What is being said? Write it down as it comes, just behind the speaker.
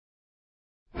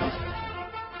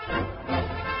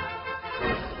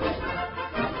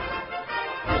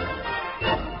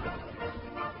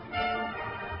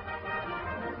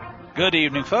Good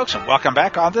evening, folks, and welcome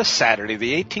back on this Saturday,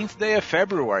 the 18th day of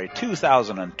February,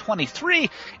 2023,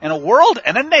 in a world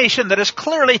and a nation that has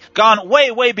clearly gone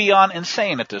way, way beyond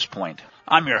insane at this point.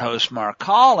 I'm your host, Mark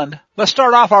Hall, and let's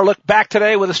start off our look back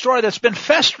today with a story that's been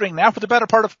festering now for the better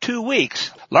part of 2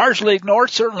 weeks. Largely ignored,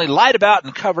 certainly lied about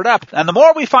and covered up. And the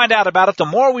more we find out about it, the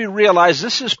more we realize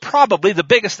this is probably the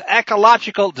biggest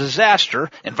ecological disaster,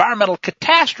 environmental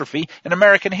catastrophe in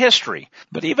American history.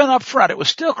 But even up front, it was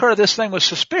still clear this thing was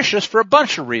suspicious for a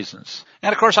bunch of reasons.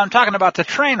 And of course, I'm talking about the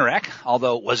train wreck,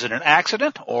 although was it an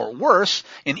accident or worse,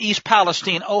 in East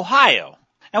Palestine, Ohio?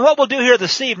 And what we'll do here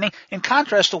this evening, in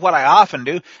contrast to what I often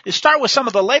do, is start with some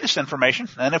of the latest information,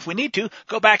 and if we need to,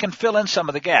 go back and fill in some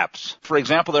of the gaps. For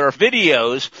example, there are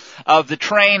videos of the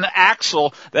train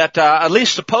axle that at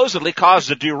least supposedly caused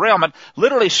the derailment,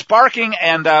 literally sparking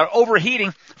and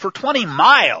overheating for 20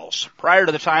 miles prior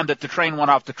to the time that the train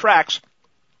went off the tracks.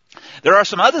 There are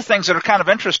some other things that are kind of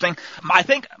interesting. I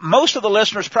think most of the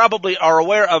listeners probably are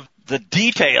aware of the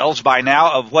details by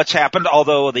now of what's happened,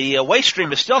 although the waste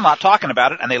stream is still not talking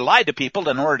about it, and they lied to people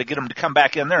in order to get them to come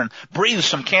back in there and breathe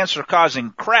some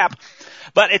cancer-causing crap.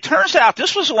 But it turns out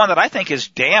this was the one that I think is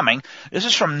damning. This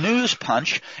is from News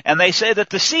Punch, and they say that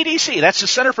the CDC, that's the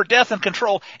Center for Death and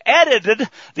Control, edited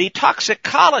the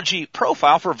toxicology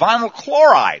profile for vinyl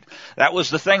chloride. That was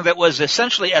the thing that was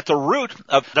essentially at the root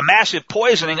of the massive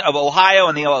poisoning of Ohio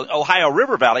and the Ohio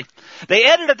River Valley. They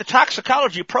edited the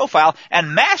toxicology profile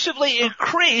and massively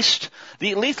increased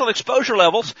the lethal exposure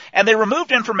levels, and they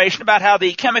removed information about how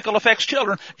the chemical affects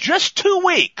children just 2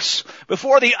 weeks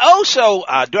before the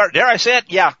dare I say it,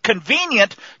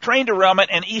 convenient train derailment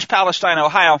in East Palestine,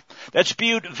 Ohio, that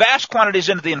spewed vast quantities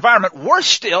into the environment. Worse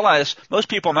still, as most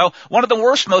people know, one of the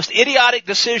worst, most idiotic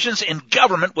decisions in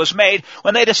government was made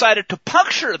when they decided to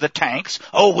puncture the tanks.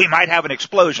 Oh, we might have an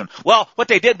explosion. Well, what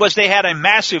they did was they had a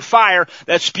massive fire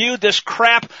that spewed this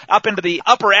crap up into the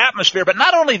upper atmosphere. But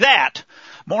not only that,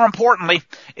 more importantly,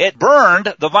 it burned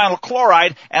the vinyl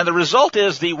chloride, and the result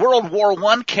is the World War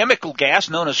I chemical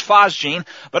gas known as phosgene,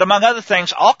 but among other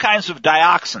things, all kinds of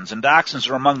dioxins. And dioxins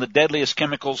are among the deadliest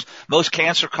chemicals, most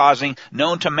cancer-causing,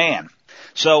 known to man.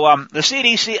 So the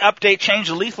CDC update changed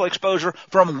the lethal exposure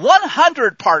from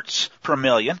 100 parts per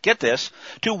million, get this,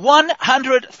 to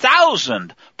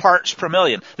 100,000 parts per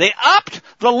million. They upped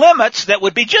the limits that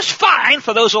would be just fine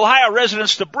for those Ohio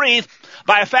residents to breathe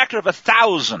by a factor of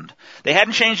 1,000. They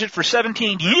hadn't changed it for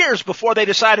 17 years before they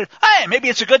decided, hey, maybe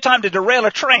it's a good time to derail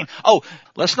a train. Oh,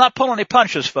 let's not pull any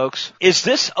punches, folks. Is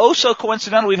this so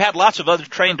coincidental? We've had lots of other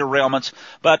train derailments,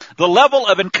 but the level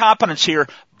of incompetence here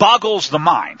boggles the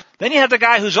mind. Then you have the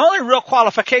guy whose only real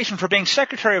qualification for being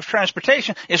Secretary of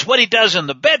Transportation is what he does in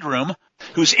the bedroom,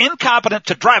 who's incompetent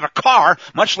to drive a car,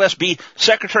 much less be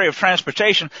Secretary of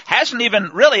Transportation, hasn't even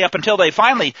really, up until they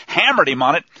finally hammered him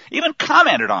on it, even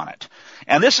commented on it.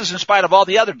 And this is in spite of all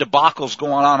the other debacles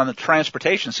going on in the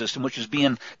transportation system, which is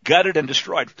being gutted and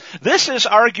destroyed. This is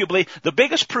arguably the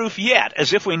biggest proof yet,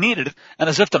 as if we needed it, and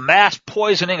as if the mass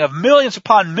poisoning of millions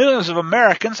upon millions of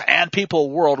Americans and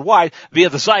people worldwide via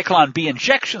the Zyklon B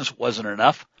injections wasn't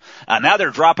enough. Now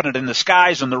they're dropping it in the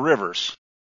skies and the rivers.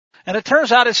 And it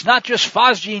turns out it's not just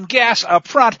phosgene gas up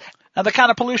front, and the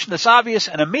kind of pollution that's obvious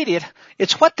and immediate.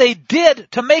 It's what they did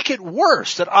to make it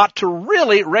worse that ought to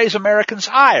really raise Americans'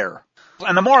 ire.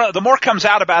 And the more comes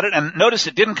out about it, and notice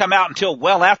it didn't come out until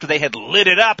well after they had lit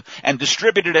it up and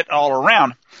distributed it all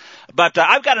around. But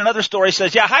I've got another story that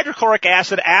says, hydrochloric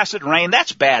acid rain,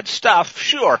 that's bad stuff,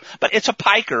 sure, but it's a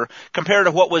piker compared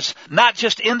to what was not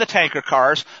just in the tanker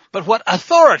cars, but what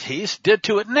authorities did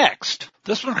to it next.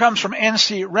 This one comes from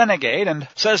NC Renegade and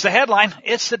says the headline,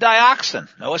 it's the dioxin.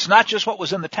 No, it's not just what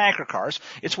was in the tanker cars.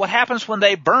 It's what happens when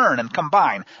they burn and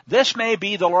combine. This may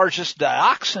be the largest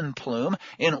dioxin plume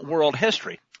in world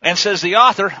history. And says the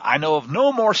author, I know of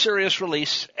no more serious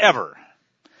release ever.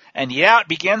 And it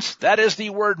begins, that is the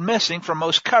word missing from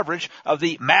most coverage of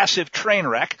the massive train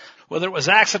wreck, whether it was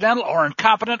accidental or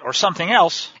incompetent or something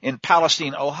else, in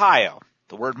Palestine, Ohio.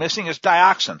 The word missing is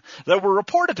dioxin. There were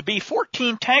reported to be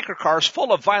 14 tanker cars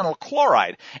full of vinyl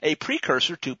chloride, a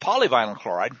precursor to polyvinyl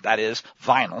chloride, that is,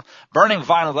 vinyl. Burning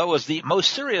vinyl, though, is the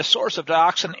most serious source of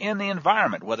dioxin in the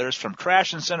environment, whether it's from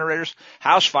trash incinerators,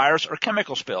 house fires, or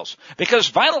chemical spills.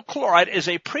 Because vinyl chloride is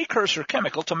a precursor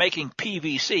chemical to making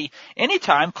PVC,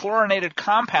 anytime chlorinated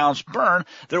compounds burn,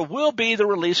 there will be the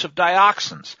release of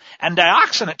dioxins. And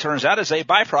dioxin, it turns out, is a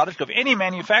byproduct of any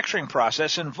manufacturing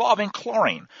process involving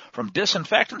chlorine, from disinfectants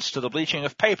to the bleaching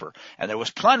of paper, and there was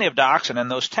plenty of dioxin in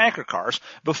those tanker cars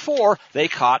before they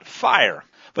caught fire.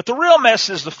 But the real mess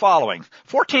is the following.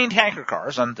 14 tanker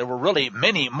cars, and there were really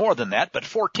many more than that, but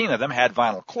 14 of them had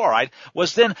vinyl chloride,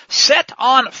 was then set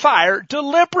on fire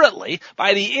deliberately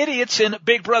by the idiots in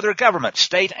Big Brother government,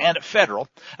 state and federal,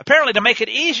 apparently to make it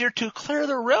easier to clear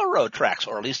the railroad tracks,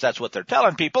 or at least that's what they're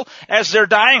telling people, as they're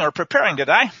dying or preparing to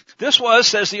die. This was,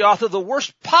 says the author, the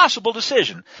worst possible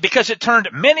decision, because it turned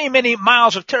many, many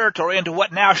miles of territory into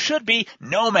what now should be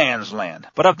no man's land.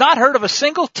 But I've not heard of a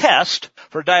single test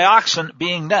for dioxin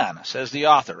being done, says the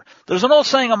author. There's an old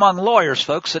saying among lawyers,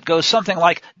 folks, that goes something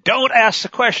like, don't ask the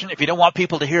question if you don't want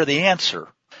people to hear the answer.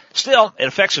 Still, it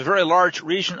affects a very large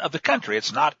region of the country.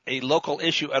 It's not a local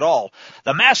issue at all.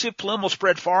 The massive plume will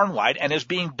spread far and wide and is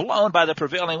being blown by the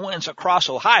prevailing winds across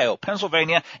Ohio,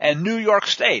 Pennsylvania, and New York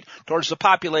State towards the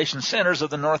population centers of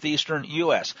the northeastern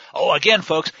U.S. Oh, again,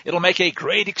 folks, it'll make a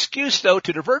great excuse, though,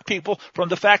 to divert people from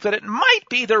the fact that it might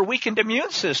be their weakened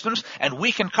immune systems and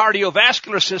weakened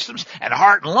cardiovascular systems and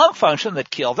heart and lung function that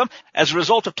kill them as a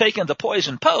result of taking the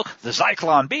poison poke, the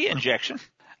Zyklon B injection.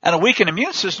 And a weakened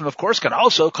immune system, of course, can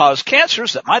also cause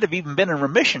cancers that might have even been in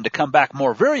remission to come back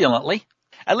more virulently.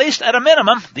 At least at a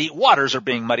minimum, the waters are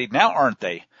being muddied now, aren't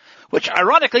they? Which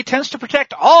ironically tends to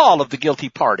protect all of the guilty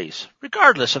parties,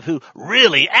 regardless of who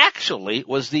really actually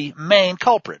was the main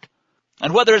culprit.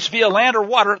 And whether it's via land or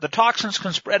water, the toxins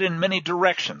can spread in many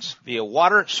directions, via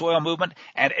water, soil movement,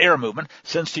 and air movement,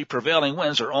 since the prevailing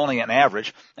winds are only an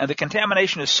average, and the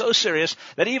contamination is so serious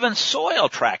that even soil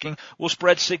tracking will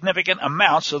spread significant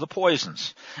amounts of the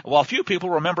poisons. While few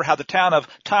people remember how the town of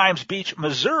Times Beach,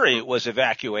 Missouri was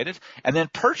evacuated and then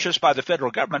purchased by the federal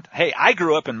government, hey, I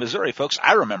grew up in Missouri, folks,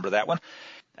 I remember that one,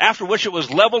 after which it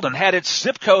was leveled and had its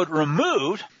zip code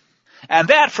removed, and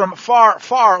that from far,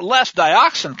 far less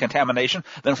dioxin contamination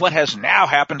than what has now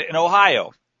happened in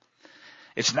Ohio.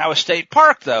 It's now a state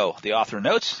park, though, the author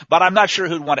notes, but I'm not sure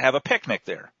who'd want to have a picnic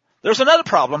there. There's another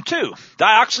problem, too.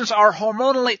 Dioxins are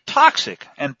hormonally toxic,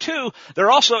 and two, they're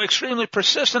also extremely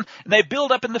persistent, and they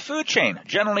build up in the food chain,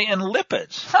 generally in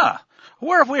lipids.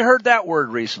 Where have we heard that word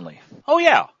recently? Oh,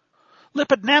 yeah.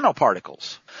 Lipid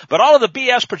nanoparticles. But all of the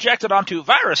BS projected onto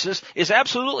viruses is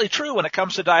absolutely true when it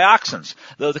comes to dioxins,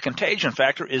 though the contagion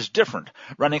factor is different,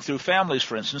 running through families,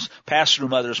 for instance, pass through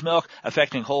mother's milk,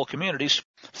 affecting whole communities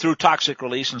through toxic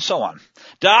release and so on.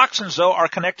 Dioxins, though, are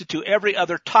connected to every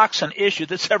other toxin issue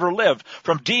that's ever lived,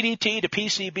 from DDT to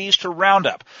PCBs to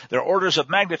Roundup. They're orders of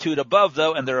magnitude above,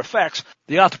 though, in their effects.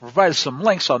 The author provides some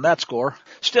links on that score.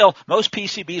 Still, most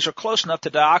PCBs are close enough to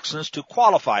dioxins to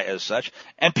qualify as such,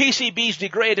 and PCBs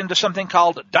degrade into something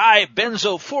called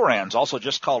dibenzofurans, also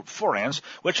just called furans,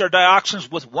 which are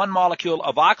dioxins with one molecule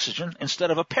of oxygen instead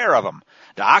of a pair of them.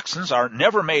 Dioxins are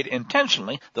never made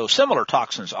intentionally, though similar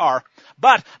toxins are,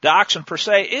 but dioxin per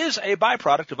se is a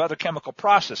byproduct of other chemical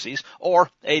processes or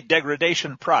a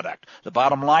degradation product. The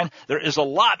bottom line, there is a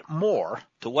lot more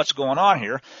to what's going on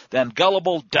here than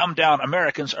gullible, dumbed-down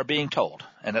Americans are being told,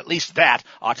 and at least that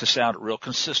ought to sound real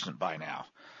consistent by now.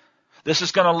 This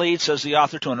is going to lead, says the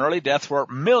author, to an early death for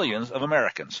millions of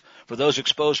Americans. For those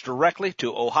exposed directly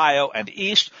to Ohio and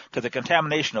east, to the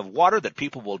contamination of water that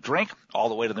people will drink all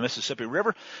the way to the Mississippi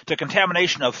River, to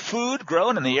contamination of food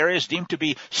grown in the areas deemed to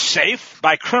be safe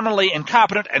by criminally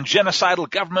incompetent and genocidal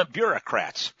government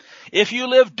bureaucrats. If you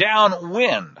live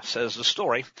downwind, says the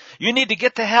story, you need to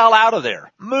get the hell out of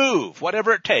there. Move,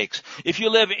 whatever it takes. If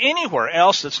you live anywhere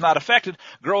else that's not affected,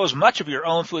 grow as much of your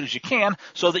own food as you can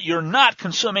so that you're not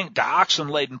consuming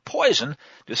dioxin-laden poison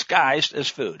disguised as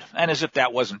food. And as if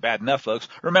that wasn't bad enough, folks,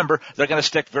 remember, they're going to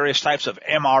stick various types of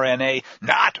mRNA,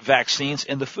 not vaccines,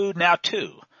 in the food now,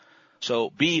 too.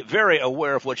 So be very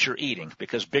aware of what you're eating,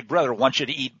 because Big Brother wants you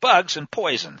to eat bugs and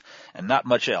poison and not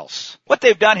much else. What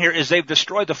they've done here is they've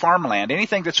destroyed the farmland.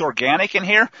 Anything that's organic in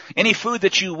here, any food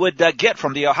that you would get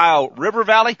from the Ohio River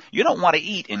Valley, you don't want to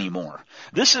eat anymore.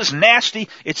 This is nasty.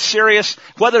 It's serious.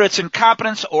 Whether it's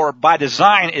incompetence or by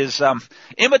design is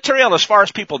immaterial as far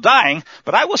as people dying,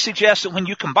 but I will suggest that when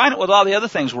you combine it with all the other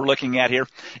things we're looking at here,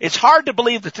 it's hard to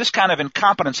believe that this kind of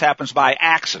incompetence happens by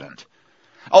accident.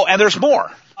 Oh, and there's more.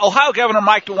 Ohio Governor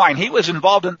Mike DeWine, he was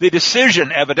involved in the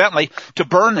decision, evidently, to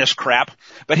burn this crap,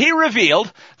 but he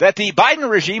revealed that the Biden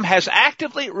regime has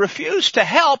actively refused to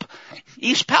help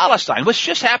East Palestine, which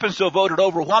just happens to have voted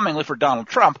overwhelmingly for Donald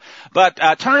Trump. But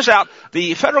turns out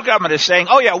the federal government is saying,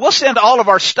 oh yeah, we'll send all of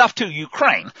our stuff to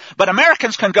Ukraine, but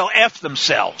Americans can go F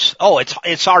themselves. Oh,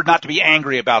 it's hard not to be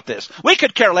angry about this. We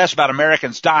could care less about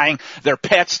Americans dying, their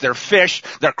pets, their fish,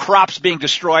 their crops being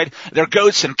destroyed, their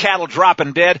goats and cattle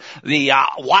dropping dead, the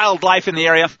wildlife in the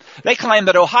area. They claim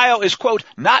that Ohio is, quote,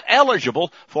 not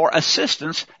eligible for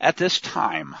assistance at this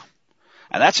time.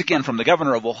 And that's again from the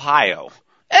governor of Ohio.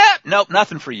 Nope,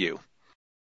 nothing for you.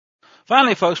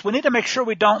 Finally, folks, we need to make sure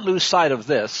we don't lose sight of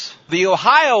this. The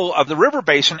Ohio of the river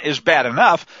basin is bad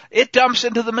enough. It dumps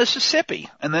into the Mississippi,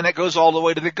 and then it goes all the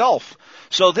way to the Gulf.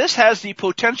 So this has the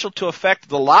potential to affect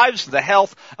the lives, the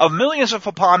health of millions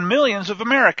upon millions of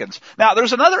Americans. Now,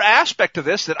 there's another aspect to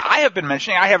this that I have been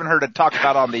mentioning. I haven't heard it talked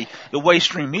about on the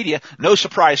Waystream media. No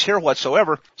surprise here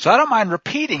whatsoever. So I don't mind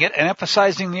repeating it and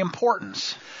emphasizing the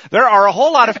importance. There are a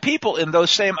whole lot of people in those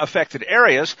same affected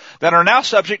areas that are now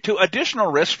subject to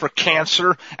additional risk for cancer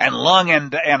and lung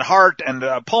and heart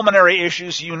and pulmonary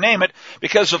issues, you name it,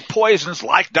 because of poisons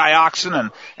like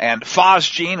dioxin and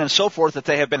phosgene and so forth that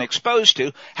they have been exposed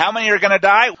to. How many are going to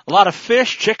die? A lot of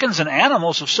fish, chickens, and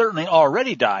animals have certainly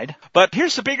already died. But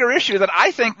here's the bigger issue that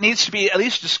I think needs to be at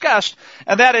least discussed,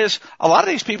 and that is a lot of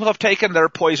these people have taken their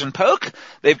poison poke.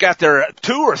 They've got their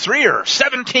 2 or 3 or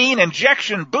 17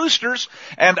 injection boosters,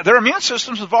 and their immune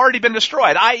systems have already been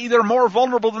destroyed, i.e. they're more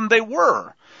vulnerable than they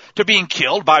were to being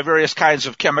killed by various kinds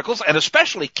of chemicals, and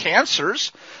especially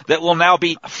cancers that will now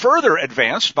be further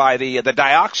advanced by the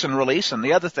dioxin release and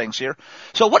the other things here.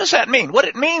 So what does that mean? What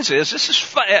it means is,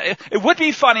 it would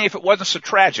be funny if it wasn't so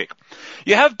tragic.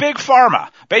 You have Big Pharma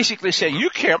basically saying, you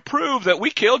can't prove that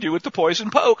we killed you with the poison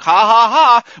poke. Ha ha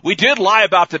ha. We did lie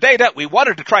about the data. We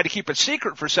wanted to try to keep it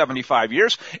secret for 75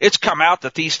 years. It's come out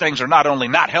that these things are not only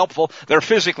not helpful, they're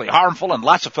physically harmful, and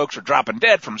lots of folks are dropping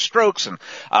dead from strokes and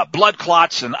blood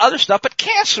clots and other stuff, but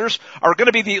cancers are going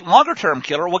to be the longer-term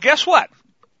killer. Well, guess what?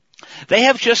 They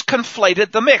have just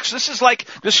conflated the mix. This is like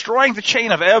destroying the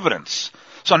chain of evidence.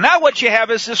 So now what you have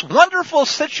is this wonderful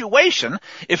situation,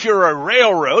 if you're a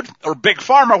railroad or Big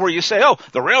Pharma, where you say, oh,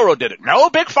 the railroad did it. No,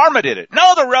 Big Pharma did it.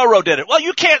 No, the railroad did it. Well,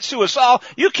 you can't sue us all.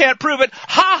 You can't prove it.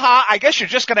 Ha ha, I guess you're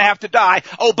just going to have to die.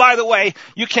 Oh, by the way,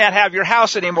 you can't have your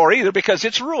house anymore either because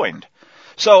it's ruined.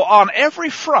 So on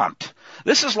every front,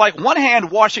 this is like one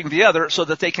hand washing the other so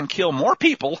that they can kill more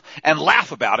people and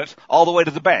laugh about it all the way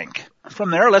to the bank. From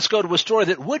there, let's go to a story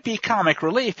that would be comic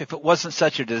relief if it wasn't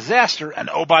such a disaster and,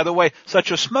 oh, by the way,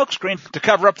 such a smokescreen to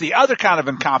cover up the other kind of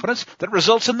incompetence that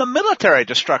results in the military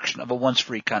destruction of a once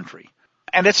free country.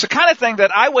 And it's the kind of thing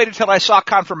that I waited till I saw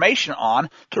confirmation on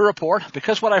to report,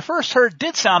 because what I first heard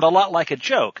did sound a lot like a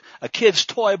joke. A kid's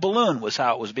toy balloon was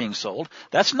how it was being sold.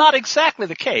 That's not exactly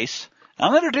the case.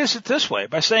 I'll introduce it this way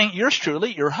by saying yours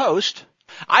truly, your host.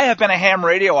 I have been a ham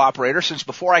radio operator since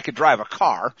before I could drive a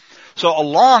car, so a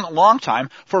long, long time.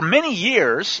 For many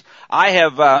years, I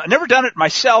have never done it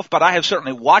myself, but I have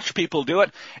certainly watched people do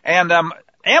it. And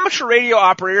amateur radio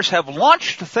operators have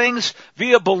launched things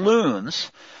via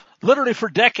balloons literally for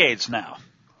decades now.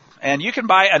 And you can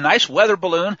buy a nice weather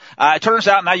balloon. It turns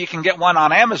out now you can get one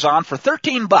on Amazon for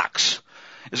 $13.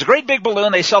 It's a great big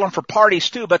balloon. They sell them for parties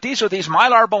too, but these are these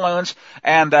Mylar balloons,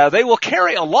 and they will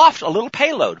carry aloft a little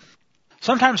payload.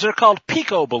 Sometimes they're called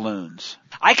pico balloons.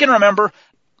 I can remember,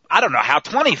 I don't know how,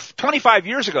 25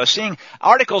 years ago, seeing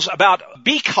articles about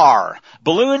BCAR,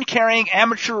 balloon carrying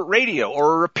amateur radio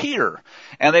or a repeater.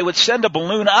 And they would send a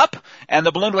balloon up, and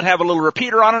the balloon would have a little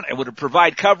repeater on it. It would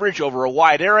provide coverage over a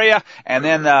wide area. And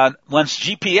then once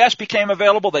GPS became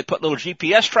available, they put little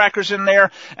GPS trackers in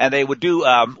there, and they would do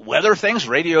weather things.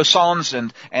 Radio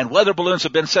sondes and weather balloons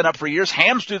have been sent up for years.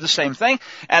 Hams do the same thing,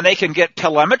 and they can get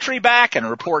telemetry back and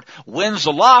report winds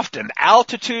aloft and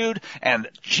altitude and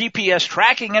GPS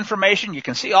tracking information. You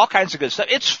can see all kinds of good stuff.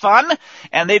 It's fun,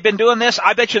 and they've been doing this.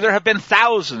 I bet you there have been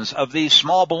thousands of these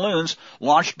small balloons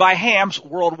launched by hams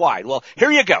worldwide. Well, here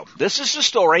you go. This is the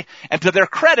story, and to their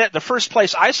credit, the first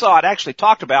place I saw it actually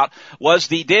talked about was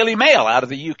the Daily Mail out of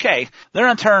the UK. They're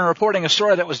in turn reporting a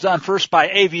story that was done first by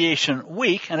Aviation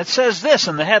Week, and it says this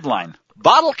in the headline.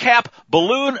 Bottle Cap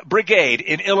Balloon Brigade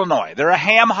in Illinois, they're a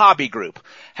ham hobby group,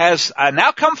 has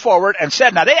now come forward and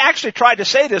said, now they actually tried to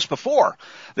say this before.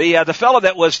 The fellow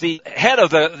that was the head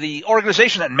of the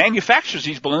organization that manufactures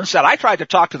these balloons said, I tried to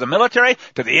talk to the military,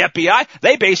 to the FBI.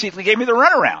 They basically gave me the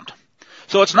runaround.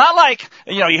 So it's not like,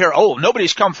 you hear, oh,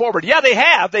 nobody's come forward. Yeah, they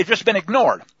have. They've just been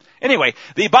ignored. Anyway,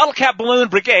 the Bottle Cap Balloon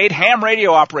Brigade, ham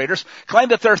radio operators, claim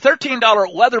that their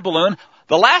 $13 weather balloon,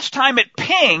 the last time it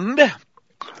pinged,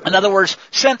 in other words,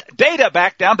 sent data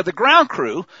back down to the ground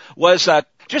crew, was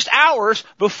just hours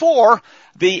before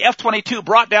the F-22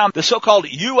 brought down the so-called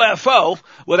UFO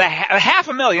with a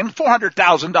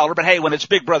 $500,400,000, but hey, when it's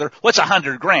Big Brother, what's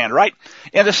 $100,000, right?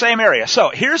 In the same area.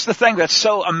 So here's the thing that's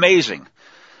so amazing.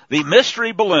 The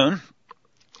mystery balloon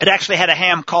It actually had a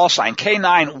ham call sign,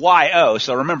 K9YO.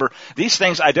 So remember, these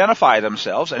things identify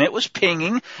themselves, and it was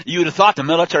pinging. You'd have thought the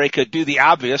military could do the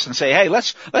obvious and say, hey,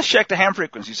 let's check the ham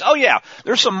frequencies. Oh, yeah,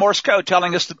 there's some Morse code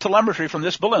telling us the telemetry from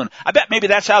this balloon. I bet maybe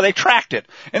that's how they tracked it.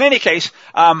 In any case,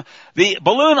 the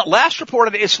balloon last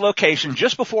reported its location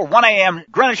just before 1 a.m.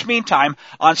 Greenwich Mean Time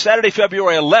on Saturday,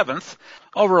 February 11th,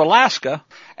 over Alaska,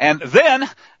 and then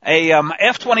a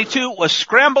F-22 was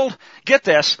scrambled. Get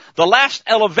this, the last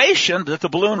elevation that the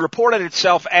balloon reported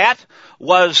itself at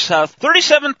was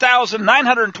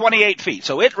 37,928 feet.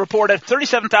 So it reported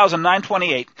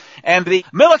 37,928, and the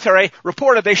military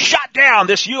reported they shot down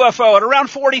this UFO at around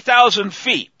 40,000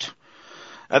 feet.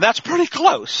 That's pretty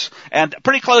close, and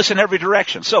pretty close in every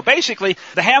direction. So basically,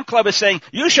 the Ham Club is saying,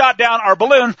 you shot down our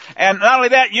balloon, and not only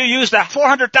that, you used a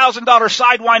 $400,000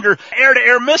 Sidewinder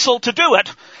air-to-air missile to do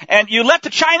it, and you let the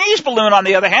Chinese balloon, on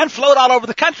the other hand, float all over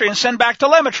the country and send back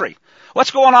telemetry.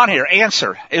 What's going on here?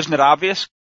 Answer. Isn't it obvious?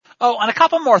 Oh, and a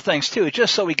couple more things, too,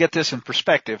 just so we get this in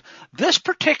perspective. This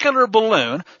particular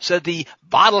balloon, said the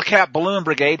Bottle Cap Balloon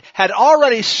Brigade, had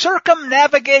already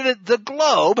circumnavigated the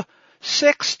globe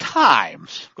 6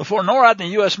 times before NORAD and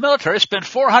the U.S. military spent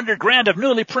 $400,000 of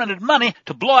newly printed money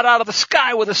to blow it out of the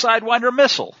sky with a Sidewinder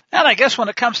missile. And I guess when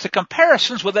it comes to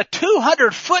comparisons with a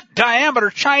 200-foot diameter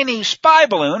Chinese spy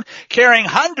balloon carrying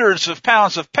hundreds of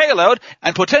pounds of payload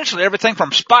and potentially everything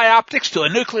from spy optics to a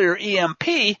nuclear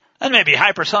EMP and maybe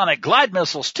hypersonic glide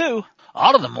missiles too,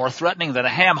 all of them more threatening than a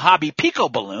ham hobby Pico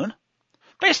balloon.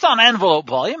 Based on envelope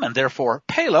volume and therefore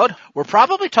payload, we're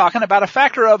probably talking about a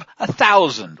factor of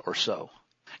 1,000 or so.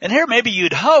 And here maybe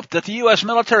you'd hope that the U.S.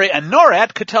 military and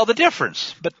NORAD could tell the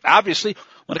difference. But obviously,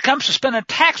 when it comes to spending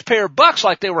taxpayer bucks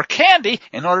like they were candy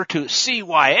in order to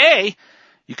CYA,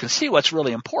 you can see what's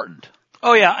really important.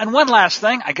 Oh yeah, and one last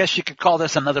thing, I guess you could call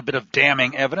this another bit of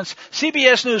damning evidence.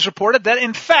 CBS News reported that,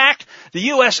 in fact, the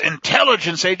U.S.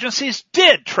 intelligence agencies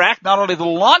did track not only the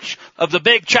launch of the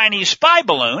big Chinese spy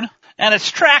balloon, and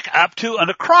its track up to and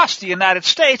across the United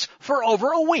States for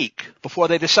over a week before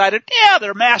they decided, yeah,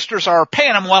 their masters are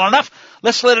paying them well enough.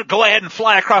 Let's let it go ahead and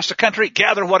fly across the country,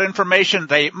 gather what information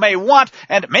they may want,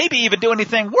 and maybe even do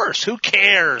anything worse. Who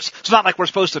cares? It's not like we're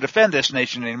supposed to defend this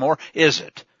nation anymore, is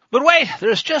it? But wait,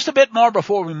 there's just a bit more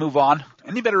before we move on.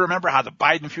 And you better remember how the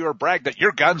Biden Fuhrer bragged that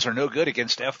your guns are no good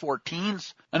against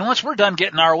F-14s. And once we're done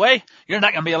getting our way, you're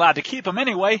not going to be allowed to keep them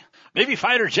anyway. Maybe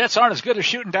fighter jets aren't as good at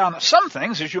shooting down some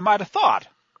things as you might have thought.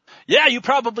 Yeah, you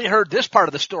probably heard this part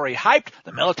of the story hyped.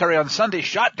 The military on Sunday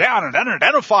shot down an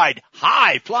unidentified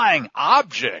high-flying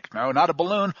object. No, not a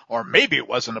balloon, or maybe it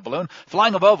wasn't a balloon,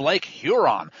 flying above Lake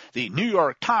Huron. The New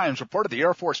York Times reported the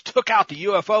Air Force took out the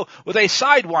UFO with a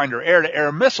Sidewinder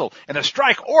air-to-air missile in a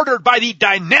strike ordered by the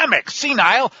dynamic,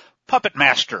 senile puppet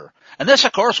master. And this,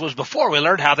 of course, was before we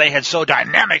learned how they had so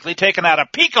dynamically taken out a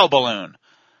Pico balloon.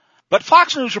 But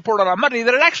Fox News reported on Monday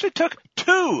that it actually took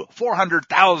 2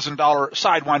 $400,000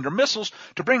 Sidewinder missiles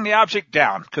to bring the object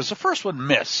down, because the first one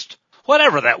missed,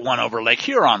 whatever that one over Lake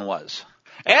Huron was.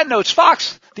 And notes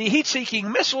Fox, the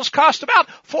heat-seeking missiles cost about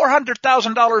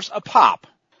 $400,000 a pop.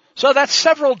 So that's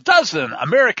several dozen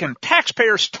American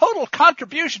taxpayers' total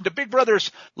contribution to Big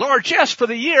Brother's largesse for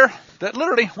the year that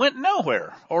literally went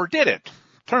nowhere, or did it?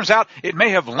 Turns out it may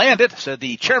have landed, said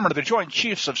the chairman of the Joint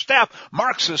Chiefs of Staff,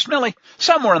 Mark Cisnelli,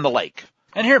 somewhere in the lake.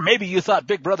 And here maybe you thought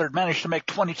Big Brother had managed to make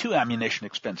 .22 ammunition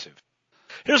expensive.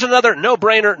 Here's another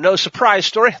no-brainer, no-surprise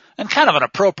story, and kind of an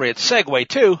appropriate segue,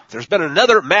 too. There's been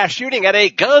another mass shooting at a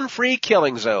gun-free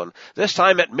killing zone, this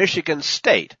time at Michigan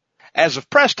State. As of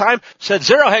press time, said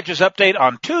Zero Hedge's update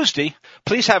on Tuesday,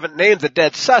 police haven't named the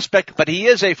dead suspect, but he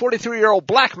is a 43-year-old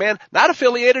black man not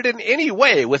affiliated in any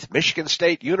way with Michigan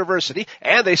State University,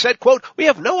 and they said, quote, we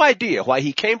have no idea why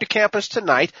he came to campus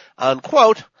tonight,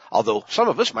 unquote, although some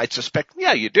of us might suspect,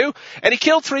 yeah, you do, and he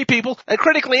killed 3 people and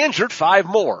critically injured 5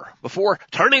 more before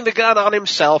turning the gun on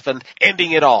himself and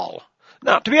ending it all.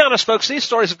 Now, to be honest, folks, these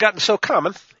stories have gotten so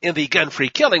common, in the gun-free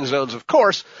killing zones, of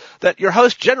course, that your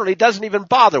host generally doesn't even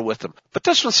bother with them. But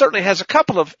this one certainly has a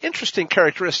couple of interesting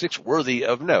characteristics worthy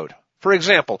of note. For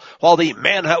example, while the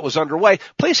manhunt was underway,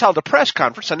 police held a press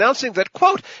conference announcing that,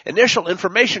 quote, initial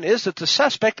information is that the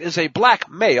suspect is a black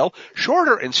male,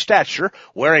 shorter in stature,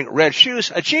 wearing red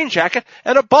shoes, a jean jacket,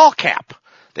 and a ball cap.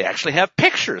 They actually have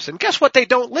pictures, and guess what they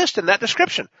don't list in that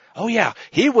description? Oh yeah,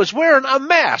 he was wearing a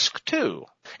mask, too.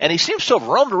 And he seems to have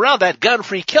roamed around that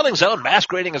gun-free killing zone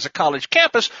masquerading as a college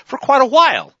campus for quite a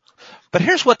while. But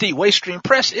here's what the Waystream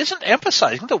Press isn't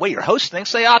emphasizing the way your host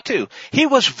thinks they ought to. He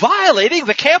was violating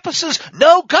the campus's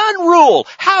no-gun rule.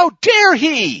 How dare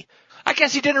he? I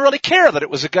guess he didn't really care that it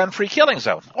was a gun-free killing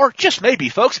zone. Or just maybe,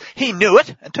 folks, he knew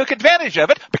it and took advantage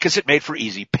of it because it made for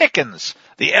easy pickings.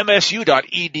 The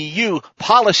MSU.edu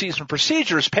Policies and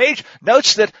Procedures page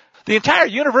notes that the entire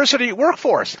university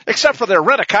workforce, except for their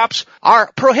rent-a-cops,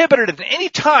 are prohibited at any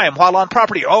time while on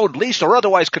property owned, leased, or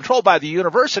otherwise controlled by the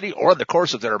university or in the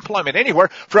course of their employment anywhere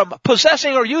from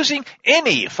possessing or using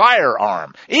any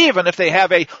firearm, even if they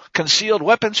have a concealed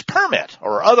weapons permit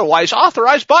or otherwise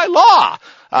authorized by law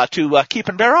to keep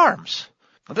and bear arms.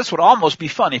 Now, this would almost be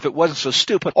funny if it wasn't so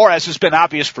stupid, or as has been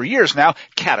obvious for years now,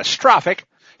 catastrophic.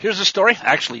 Here's a story,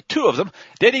 actually two of them,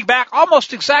 dating back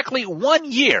almost exactly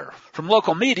 1 year from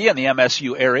local media in the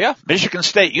MSU area. Michigan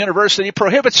State University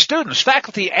prohibits students,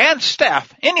 faculty, and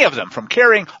staff, any of them, from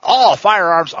carrying all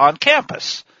firearms on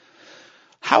campus.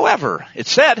 However, it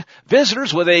said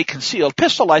visitors with a concealed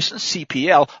pistol license,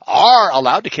 CPL, are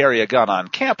allowed to carry a gun on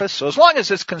campus, so as long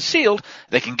as it's concealed,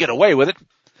 they can get away with it.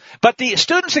 But the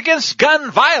Students Against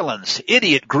Gun Violence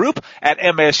idiot group at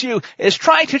MSU is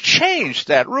trying to change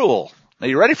that rule. Now,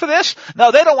 you ready for this?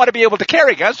 No, they don't want to be able to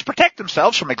carry guns to protect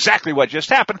themselves from exactly what just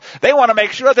happened. They want to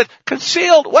make sure that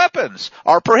concealed weapons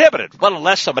are prohibited. Well,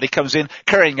 unless somebody comes in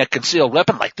carrying a concealed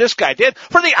weapon like this guy did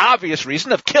for the obvious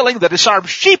reason of killing the disarmed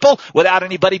sheeple without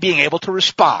anybody being able to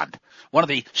respond. One of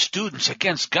the Students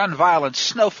Against Gun Violence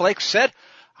snowflakes said,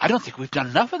 "I don't think we've done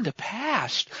enough in the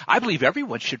past. I believe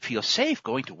everyone should feel safe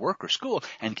going to work or school,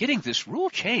 and getting this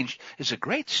rule changed is a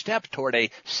great step toward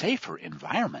a safer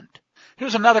environment."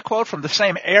 Here's another quote from the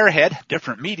same airhead,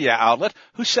 different media outlet,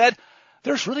 who said,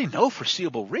 "There's really no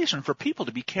foreseeable reason for people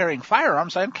to be carrying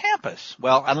firearms on campus."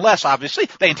 Well, unless, obviously,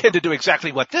 they intend to do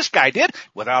exactly what this guy did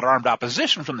without armed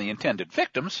opposition from the intended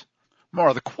victims. More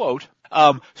of the quote.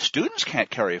 Students can't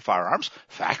carry firearms.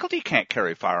 Faculty can't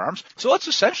carry firearms. So it's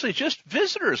essentially just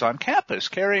visitors on campus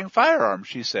carrying firearms,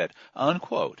 she said,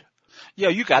 unquote. Yeah,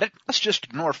 you got it. Let's just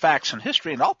ignore facts and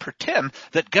history and I'll pretend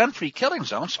that gun-free killing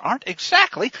zones aren't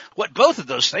exactly what both of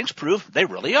those things prove they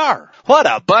really are. What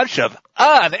a bunch of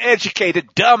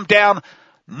uneducated, dumbed-down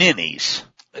ninnies.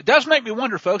 It does make me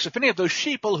wonder, folks, if any of those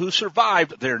sheeple who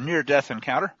survived their near-death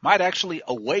encounter might actually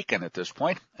awaken at this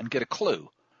point and get a clue.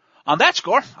 On that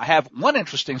score, I have one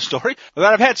interesting story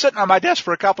that I've had sitting on my desk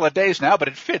for a couple of days now, but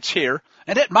it fits here,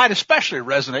 and it might especially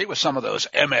resonate with some of those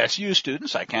MSU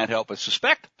students, I can't help but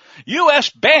suspect. U.S.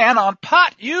 ban on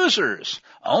pot users.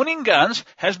 Owning guns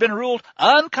has been ruled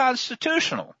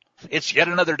unconstitutional. It's yet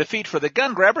another defeat for the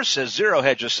gun grabbers, says Zero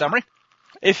Hedge's summary.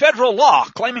 A federal law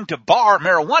claiming to bar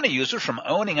marijuana users from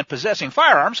owning and possessing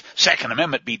firearms, Second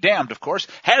Amendment be damned, of course,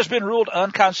 has been ruled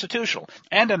unconstitutional.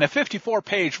 And in a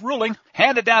 54-page ruling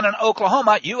handed down in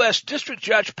Oklahoma, U.S. District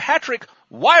Judge Patrick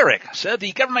Wyrick said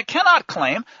the government cannot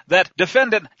claim that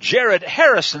defendant Jared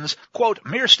Harrison's, quote,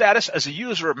 mere status as a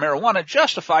user of marijuana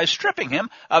justifies stripping him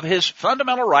of his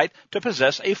fundamental right to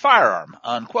possess a firearm,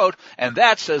 unquote. And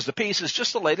that, says the piece, is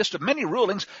just the latest of many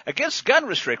rulings against gun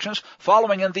restrictions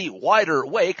following in the wider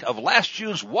wake of last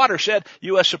June's watershed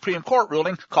U.S. Supreme Court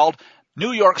ruling called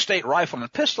New York State Rifle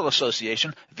and Pistol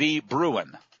Association v.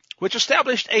 Bruin, which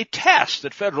established a test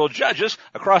that federal judges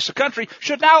across the country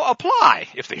should now apply,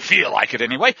 if they feel like it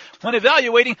anyway, when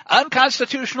evaluating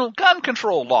unconstitutional gun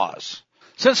control laws,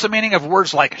 since the meaning of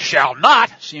words like shall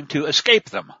not seem to escape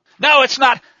them. No, it's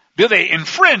not, do they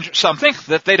infringe something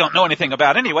that they don't know anything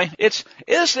about anyway? It's,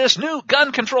 is this new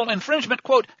gun control infringement,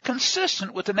 quote,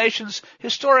 consistent with the nation's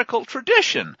historical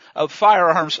tradition of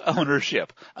firearms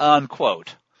ownership,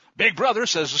 unquote. Big Brother,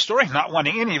 says the story, not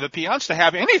wanting any of the peons to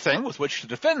have anything with which to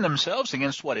defend themselves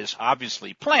against what is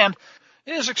obviously planned,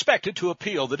 is expected to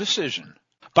appeal the decision.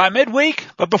 By midweek,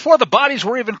 but before the bodies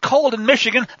were even cold in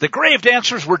Michigan, the grave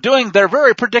dancers were doing their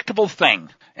very predictable thing.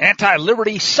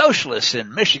 Anti-liberty socialists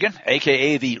in Michigan,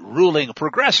 aka the ruling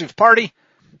Progressive Party,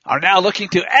 are now looking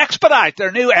to expedite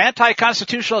their new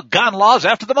anti-constitutional gun laws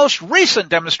after the most recent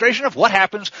demonstration of what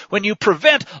happens when you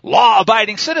prevent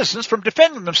law-abiding citizens from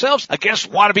defending themselves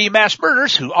against wannabe mass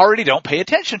murderers who already don't pay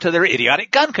attention to their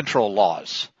idiotic gun control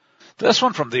laws. This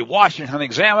one from the Washington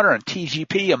Examiner and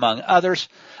TGP, among others.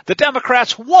 The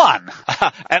Democrats won.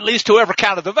 At least whoever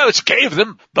counted the votes gave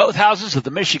them both houses of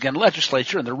the Michigan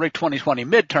legislature in the rigged 2020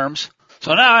 midterms.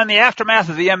 So now in the aftermath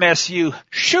of the MSU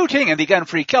shooting in the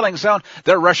gun-free killing zone,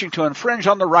 they're rushing to infringe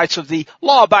on the rights of the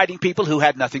law-abiding people who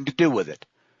had nothing to do with it,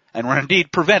 and were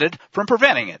indeed prevented from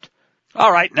preventing it. All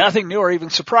right, nothing new or even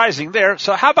surprising there.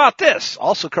 So how about this?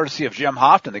 Also courtesy of Jim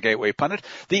Hoft and the Gateway Pundit,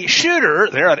 the shooter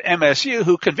there at MSU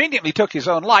who conveniently took his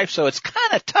own life, so it's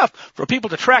kind of tough for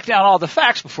people to track down all the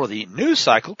facts before the news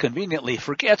cycle conveniently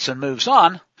forgets and moves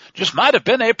on, just might have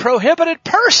been a prohibited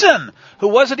person who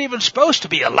wasn't even supposed to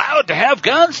be allowed to have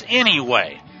guns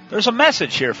anyway. There's a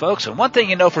message here, folks, and one thing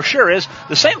you know for sure is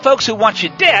the same folks who want you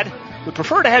dead would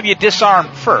prefer to have you disarmed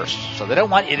first, so they don't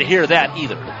want you to hear that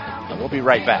either. And we'll be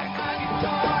right back.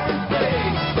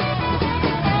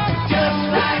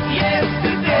 Just like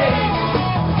yesterday,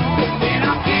 then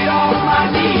I'll get on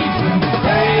my knees and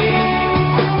pray.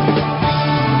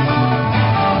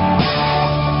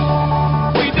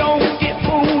 We don't get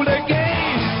fooled again.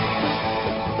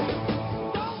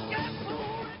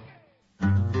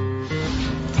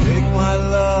 Take my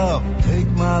love, take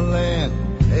my land,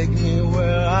 take me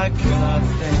where I cannot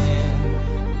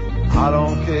stand. I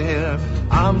don't care,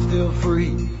 I'm still free.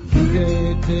 You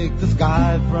can't take the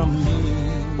sky from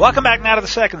me. Welcome back now to the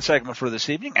second segment for this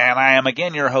evening, and I am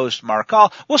again your host, Mark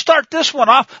Hall. We'll start this one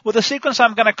off with a sequence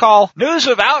I'm going to call News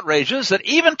of Outrages that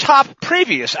even top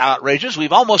previous outrages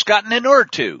we've almost gotten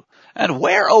inured to. And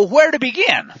where to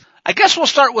begin? I guess we'll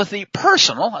start with the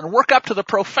personal and work up to the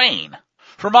profane.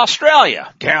 From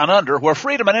Australia, down under, where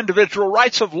freedom and individual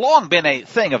rights have long been a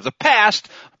thing of the past,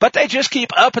 but they just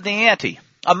keep upping the ante.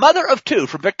 A mother of two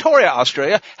from Victoria,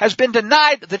 Australia, has been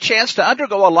denied the chance to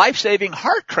undergo a life-saving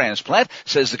heart transplant,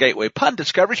 says the Gateway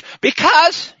Pundit's coverage,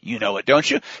 because, you know it, don't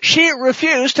you, she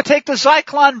refused to take the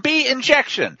Zyklon B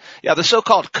injection, the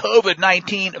so-called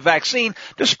COVID-19 vaccine,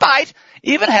 despite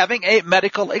even having a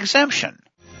medical exemption.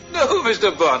 No,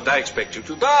 Mr. Bond, I expect you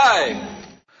to die.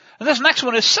 And this next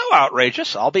one is so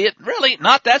outrageous, albeit really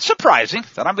not that surprising,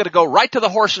 that I'm going to go right to the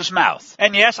horse's mouth.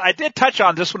 And yes, I did touch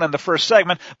on this one in the first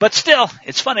segment, but still,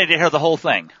 it's funny to hear the whole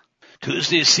thing.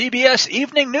 Tuesday's CBS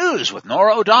Evening News with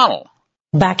Nora O'Donnell.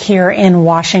 Back here in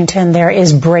Washington, there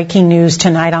is breaking news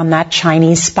tonight on that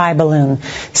Chinese spy balloon.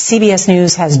 CBS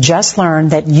News has just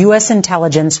learned that U.S.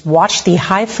 intelligence watched the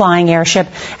high-flying airship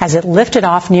as it lifted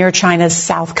off near China's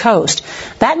south coast.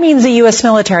 That means the U.S.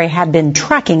 military had been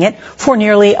tracking it for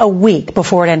nearly a week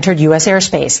before it entered U.S.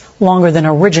 airspace, longer than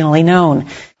originally known.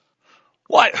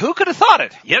 Why, who could have thought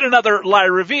it? Yet another lie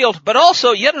revealed, but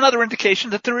also yet another indication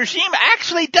that the regime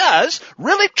actually does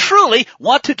really truly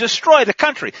want to destroy the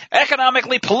country,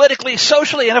 economically, politically,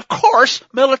 socially, and of course,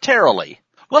 militarily.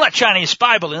 We'll let Chinese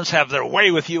spy balloons have their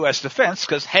way with U.S. defense,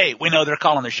 because, hey, we know they're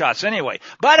calling the shots anyway.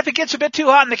 But if it gets a bit too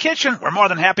hot in the kitchen, we're more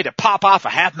than happy to pop off a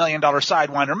 $500,000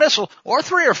 Sidewinder missile, or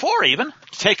 3 or 4 even,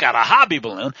 take out a hobby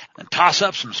balloon and toss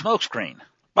up some smokescreen.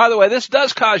 By the way, this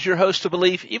does cause your host to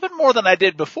believe, even more than I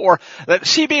did before, that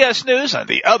CBS News and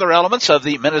the other elements of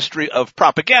the Ministry of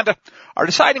Propaganda are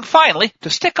deciding finally to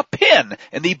stick a pin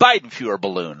in the Biden-Fuhrer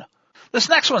balloon. This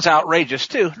next one's outrageous,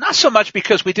 too, not so much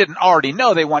because we didn't already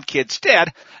know they want kids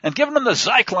dead and giving them the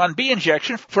Zyklon B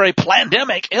injection for a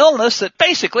pandemic illness that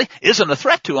basically isn't a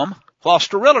threat to them, while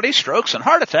sterility, strokes, and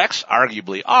heart attacks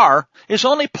arguably are, is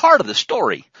only part of the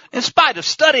story. In spite of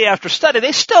study after study,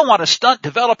 they still want to stunt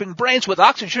developing brains with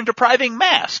oxygen-depriving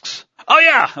masks. Oh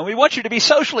yeah, and we want you to be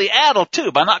socially addled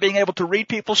too by not being able to read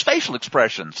people's facial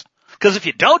expressions. Because if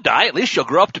you don't die, at least you'll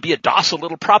grow up to be a docile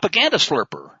little propaganda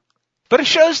slurper. But it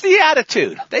shows the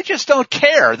attitude. They just don't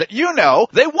care that you know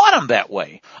they want them that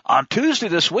way. On Tuesday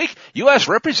this week, U.S.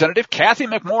 Representative Kathy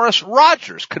McMorris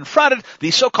Rogers confronted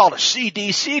the so-called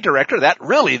CDC director, that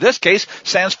really, this case,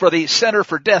 stands for the Center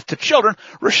for Death to Children,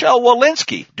 Rochelle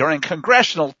Walensky, during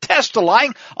congressional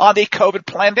testifying on the COVID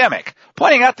pandemic,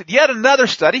 pointing out that yet another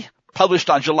study published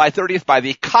on July 30th by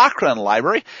the Cochrane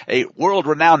Library, a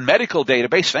world-renowned medical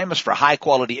database famous for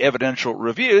high-quality evidential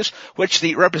reviews, which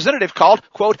the representative called,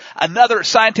 quote, another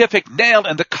scientific nail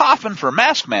in the coffin for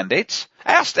mask mandates,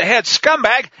 asked the head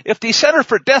scumbag if the Center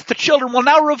for Death to Children will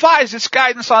now revise its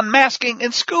guidance on masking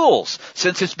in schools,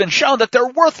 since it's been shown that they're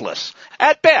worthless,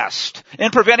 at best,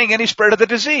 in preventing any spread of the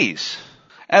disease.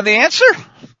 And the answer?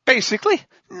 Basically,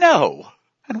 no.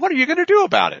 And what are you going to do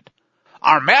about it?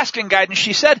 Our masking guidance,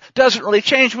 she said, doesn't really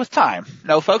change with time.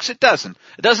 No, folks, it doesn't.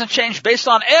 It doesn't change based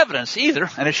on evidence either,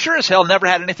 and it sure as hell never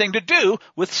had anything to do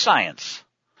with science.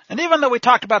 And even though we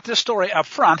talked about this story up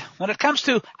front, when it comes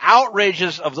to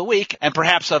outrages of the week, and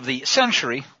perhaps of the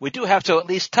century, we do have to at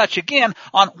least touch again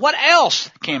on what else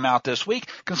came out this week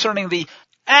concerning the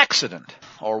accident,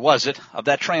 or was it, of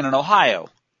that train in Ohio.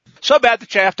 So bad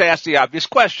that you have to ask the obvious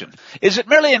question. Is it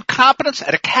merely incompetence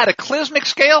at a cataclysmic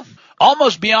scale,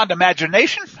 almost beyond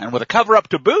imagination, and with a cover-up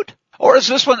to boot? Or is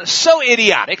this one so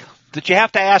idiotic that you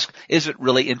have to ask, is it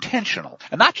really intentional?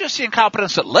 And not just the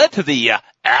incompetence that led to the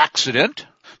accident,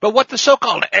 but what the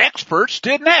so-called experts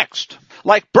did next.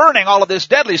 Like burning all of this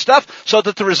deadly stuff so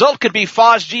that the result could be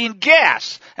phosgene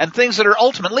gas and things that are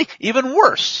ultimately even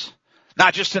worse.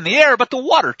 Not just in the air, but the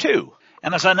water, too.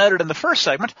 And as I noted in the first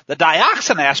segment, the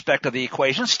dioxin aspect of the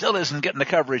equation still isn't getting the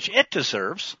coverage it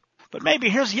deserves. But maybe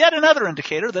here's yet another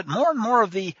indicator that more and more of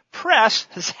the press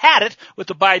has had it with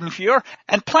the Biden Fuhrer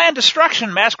and planned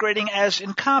destruction masquerading as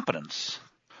incompetence.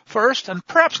 First, and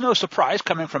perhaps no surprise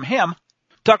coming from him,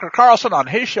 Tucker Carlson on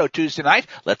his show Tuesday night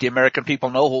let the American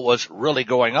people know what was really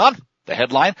going on. The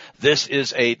headline, "This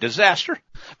is a disaster."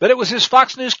 But it was his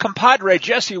Fox News compadre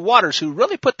Jesse Waters who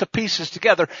really put the pieces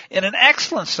together in an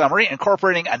excellent summary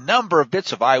incorporating a number of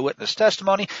bits of eyewitness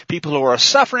testimony, people who are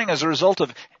suffering as a result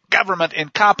of government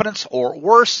incompetence, or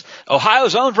worse,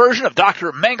 Ohio's own version of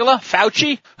Dr. Mengele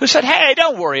Fauci, who said, "Hey,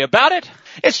 don't worry about it.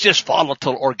 It's just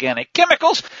volatile organic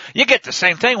chemicals. You get the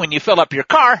same thing when you fill up your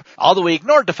car," although he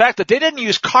ignored the fact that they didn't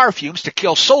use car fumes to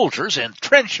kill soldiers in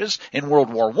trenches in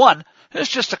World War I. Here's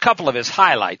just a couple of his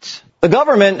highlights. The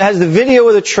government has the video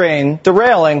of the train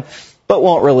derailing, but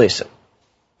won't release it.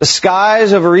 The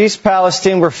skies over East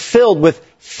Palestine were filled with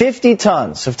 50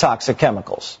 tons of toxic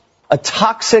chemicals. A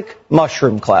toxic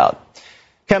mushroom cloud.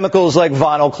 Chemicals like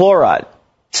vinyl chloride.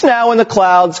 It's now in the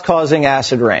clouds causing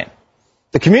acid rain.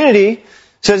 The community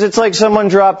says it's like someone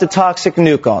dropped a toxic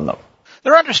nuke on them.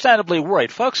 They're understandably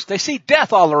worried, folks. They see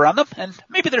death all around them, and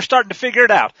maybe they're starting to figure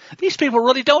it out. These people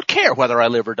really don't care whether I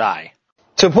live or die.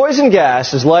 So poison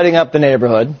gas is lighting up the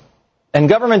neighborhood, and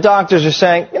government doctors are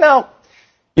saying,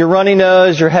 your runny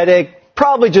nose, your headache,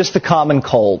 probably just a common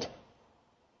cold.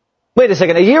 Wait a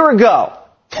second, a year ago,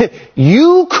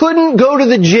 you couldn't go to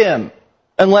the gym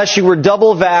unless you were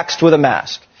double vaxxed with a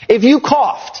mask. If you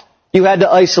coughed, you had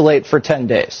to isolate for 10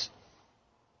 days.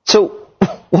 So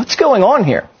what's going on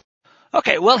here?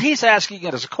 Okay, well, he's asking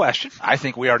it as a question. I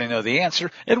think we already know the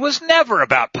answer. It was never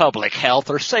about public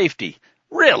health or safety.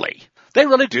 Really. They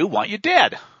really do want you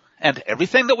dead. And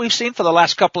everything that we've seen for the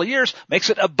last couple of years makes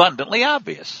it abundantly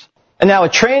obvious. And now a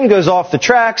train goes off the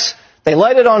tracks, they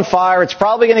light it on fire, it's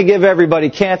probably going to give everybody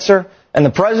cancer, and the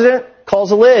president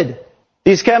calls a lid.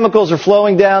 These chemicals are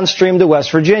flowing downstream to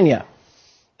West Virginia.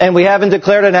 And we haven't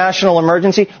declared a national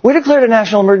emergency. We declared a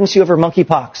national emergency over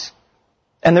monkeypox.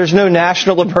 And there's no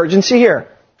national emergency here.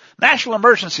 National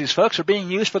emergencies, folks, are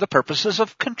being used for the purposes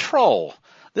of control.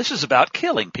 This is about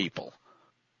killing people.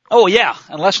 Oh, yeah,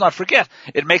 and let's not forget,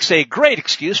 it makes a great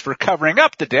excuse for covering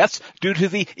up the deaths due to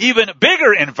the even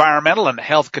bigger environmental and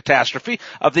health catastrophe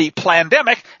of the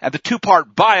plandemic and the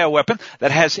two-part bioweapon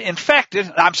that has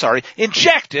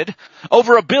injected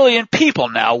over 1 billion people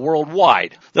now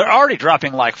worldwide. They're already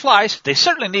dropping like flies. They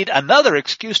certainly need another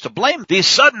excuse to blame these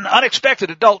sudden,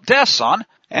 unexpected adult deaths on.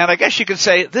 And I guess you could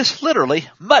say this literally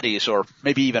muddies or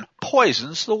maybe even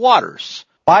poisons the waters.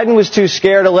 Biden was too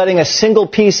scared of letting a single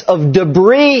piece of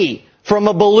debris from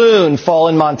a balloon fall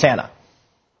in Montana.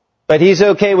 But he's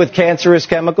okay with cancerous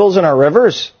chemicals in our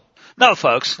rivers? No,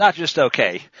 folks, not just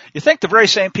okay. You think the very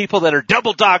same people that are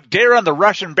double-dog daring the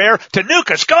Russian bear to nuke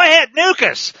us, go ahead, nuke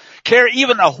us, care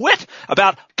even a whit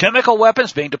about chemical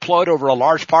weapons being deployed over a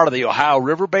large part of the Ohio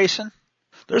River basin?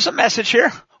 There's a message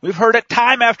here. We've heard it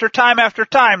time after time after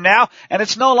time now, and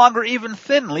it's no longer even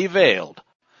thinly veiled.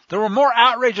 There were more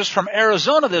outrages from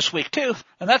Arizona this week, too,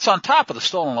 and that's on top of the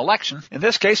stolen election. In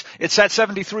this case, it's that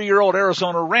 73-year-old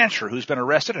Arizona rancher who's been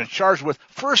arrested and charged with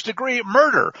first-degree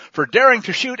murder for daring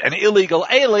to shoot an illegal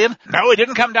alien. No, he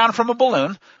didn't come down from a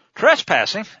balloon.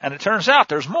 Trespassing, and it turns out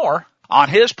there's more, on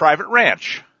his private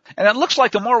ranch. And it looks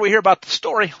like the more we hear about the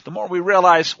story, the more we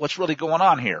realize what's really going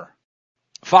on here.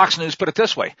 Fox News put it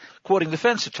this way, quoting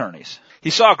defense attorneys. He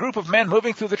saw a group of men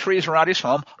moving through the trees around his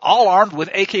home, all armed with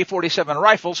AK-47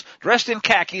 rifles, dressed in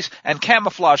khakis and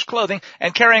camouflage clothing,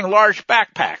 and carrying large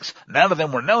backpacks. None of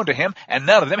them were known to him, and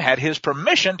none of them had his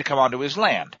permission to come onto his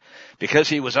land. Because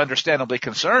he was understandably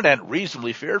concerned and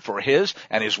reasonably feared for his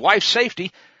and his wife's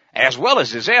safety, as well as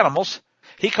his animals,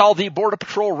 he called the Border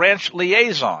Patrol Ranch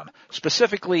Liaison,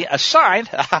 specifically assigned,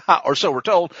 or so we're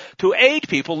told, to aid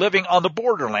people living on the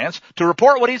borderlands, to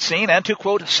report what he'd seen and to,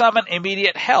 quote, summon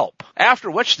immediate help. After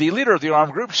which the leader of the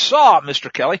armed group saw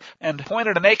Mr. Kelly and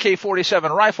pointed an AK-47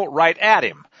 rifle right at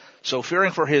him. So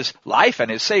fearing for his life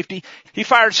and his safety, he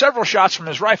fired several shots from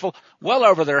his rifle well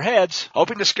over their heads,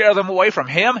 hoping to scare them away from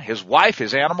him, his wife,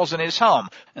 his animals, and his home,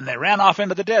 and they ran off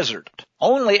into the desert.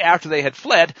 Only after they had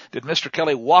fled did Mr.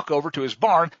 Kelly walk over to his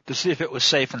barn to see if it was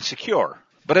safe and secure.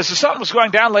 But as the sun was going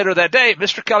down later that day,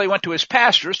 Mr. Kelly went to his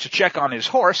pastures to check on his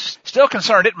horse, still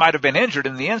concerned it might have been injured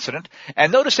in the incident,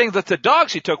 and noticing that the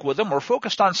dogs he took with him were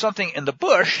focused on something in the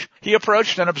bush, he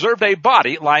approached and observed a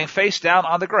body lying face down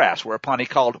on the grass, whereupon he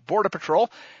called Border Patrol.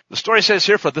 The story says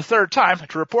here for the third time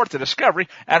to report the discovery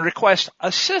and request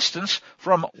assistance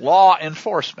from law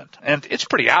enforcement. And it's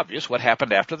pretty obvious what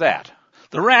happened after that.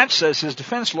 The ranch, says his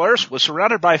defense lawyers, was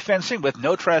surrounded by fencing with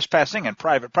no trespassing and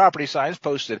private property signs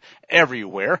posted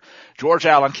everywhere. George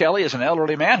Allen Kelly is an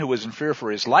elderly man who was in fear for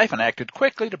his life and acted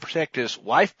quickly to protect his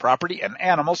wife, property, and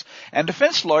animals. And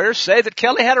defense lawyers say that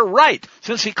Kelly had a right,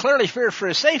 since he clearly feared for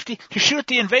his safety, to shoot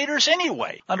the invaders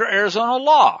anyway, under Arizona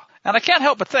law. And I can't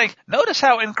help but think, notice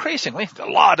how increasingly the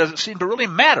law doesn't seem to really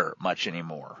matter much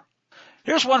anymore.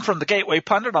 Here's one from the Gateway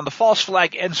Pundit on the false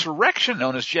flag insurrection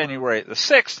known as January the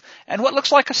 6th and what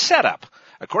looks like a setup.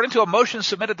 According to a motion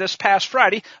submitted this past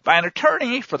Friday by an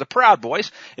attorney for the Proud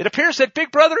Boys, it appears that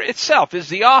Big Brother itself is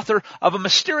the author of a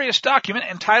mysterious document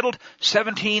entitled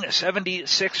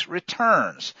 1776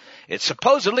 Returns. It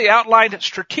supposedly outlined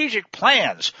strategic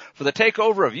plans for the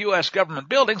takeover of U.S. government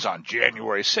buildings on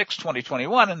January 6,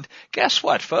 2021, and guess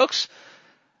what, folks?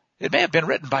 It may have been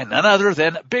written by none other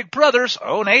than Big Brother's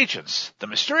own agents. The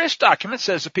mysterious document,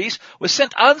 says the piece, was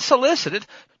sent unsolicited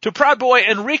to Proud Boy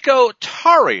Enrico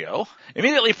Tarrio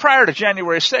immediately prior to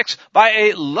January 6 by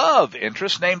a love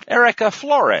interest named Erica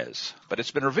Flores. But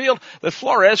it's been revealed that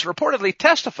Flores reportedly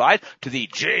testified to the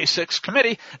J6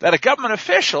 committee that a government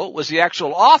official was the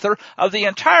actual author of the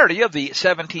entirety of the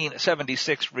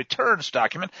 1776 returns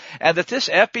document, and that this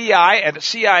FBI and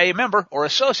CIA member or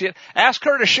associate asked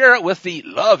her to share it with the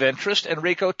love interest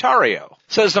Enrico Tarrio.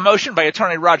 Says the motion by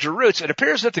attorney Roger Roots, it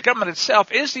appears that the government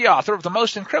itself is the author of the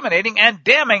most incriminating and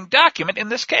damning document in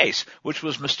this case, which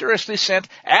was mysteriously sent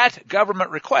at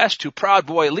government request to Proud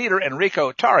Boy leader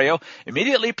Enrico Tarrio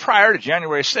immediately prior to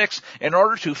January 6th in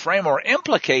order to frame or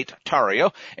implicate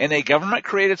Tarrio in a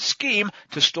government-created scheme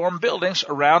to storm buildings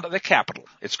around the Capitol.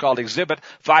 It's called Exhibit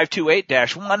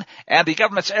 528-1, and the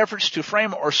government's efforts to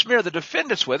frame or smear the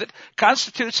defendants with it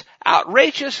constitutes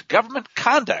outrageous government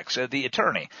conduct, said the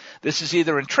attorney. This is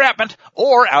either entrapment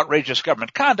or outrageous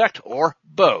government conduct or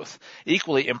both.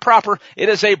 Equally improper, it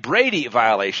is a Brady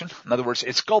violation. In other words,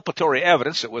 exculpatory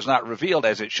evidence that was not revealed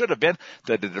as it should have been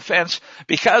to the defense,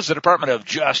 because the Department of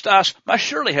Justice must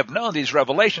surely have known these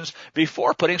revelations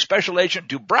before putting Special Agent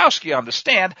Dubrowski on the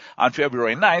stand on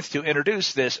February 9th to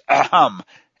introduce this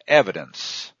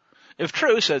evidence. If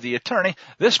true, said the attorney,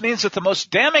 this means that the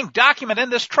most damning document in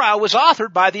this trial was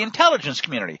authored by the intelligence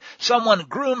community, someone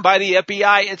groomed by the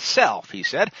FBI itself, he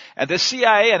said, and the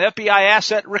CIA and FBI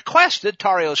asset requested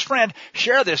Tarrio's friend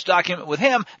share this document with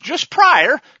him just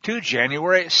prior to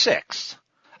January 6th.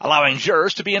 Allowing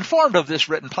jurors to be informed of this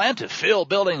written plan to fill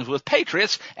buildings with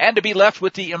patriots and to be left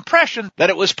with the impression that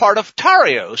it was part of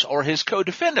Tarrio's or his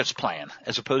co-defendant's plan,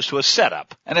 as opposed to a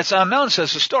setup. And it's unknown,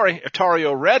 says the story, if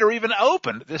Tarrio read or even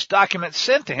opened this document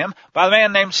sent to him by a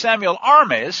man named Samuel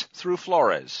Armes through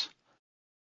Flores.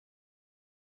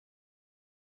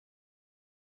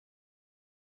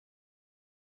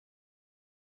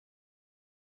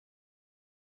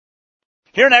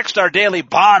 Here next, our daily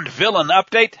Bond villain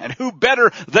update, and who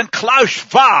better than Klaus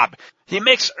Schwab? He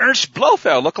makes Ernst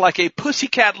Blofeld look like a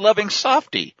pussycat-loving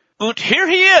softie. And here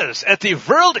he is at the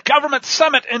World Government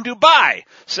Summit in Dubai,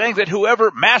 saying that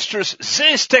whoever masters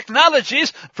these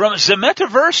technologies, from the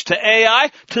metaverse to AI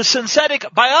to synthetic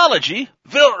biology,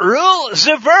 will rule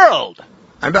the world.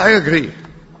 And I agree.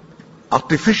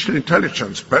 Artificial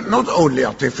intelligence, but not only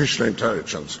artificial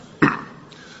intelligence,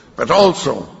 but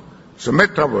also the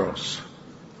metaverse,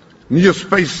 new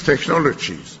space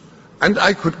technologies, and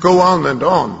I could go on and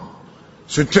on.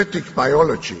 Synthetic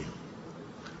biology.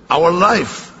 Our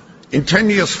life in 10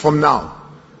 years from now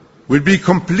will be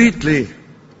completely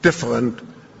different,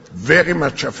 very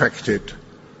much affected,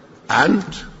 and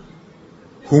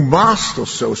who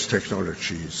masters those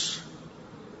technologies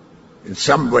in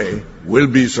some way will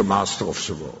be the master of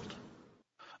the world.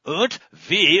 And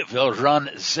we will run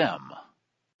them.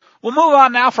 We'll move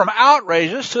on now from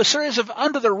outrages to a series of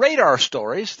under-the-radar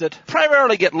stories that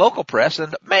primarily get local press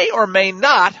and may or may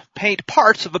not paint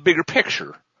parts of a bigger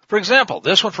picture. For example,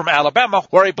 this one from Alabama,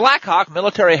 where a Black Hawk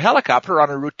military helicopter on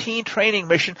a routine training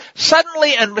mission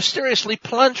suddenly and mysteriously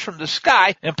plunged from the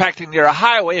sky, impacting near a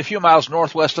highway a few miles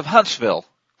northwest of Huntsville,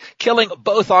 killing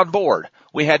both on board.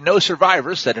 We had no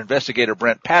survivors, said investigator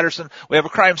Brent Patterson. We have a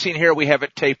crime scene here. We have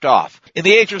it taped off. In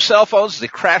the age of cell phones, the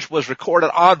crash was recorded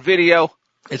on video.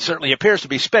 It certainly appears to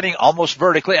be spinning almost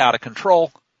vertically out of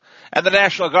control. And the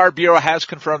National Guard Bureau has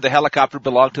confirmed the helicopter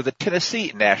belonged to the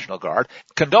Tennessee National Guard.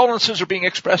 Condolences are being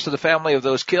expressed to the family of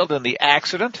those killed in the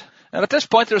accident. And at this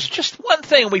point, there's just one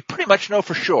thing we pretty much know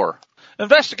for sure.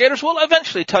 Investigators will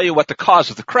eventually tell you what the cause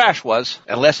of the crash was,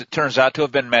 unless it turns out to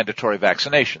have been mandatory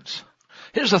vaccinations.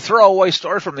 Here's a throwaway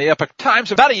story from the Epoch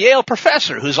Times about a Yale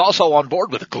professor who's also on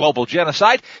board with global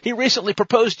genocide. He recently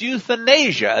proposed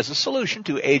euthanasia as a solution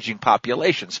to aging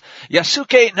populations.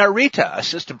 Yasuke Narita,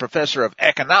 assistant professor of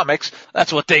economics,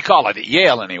 that's what they call it at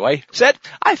Yale anyway, said,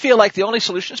 "I feel like the only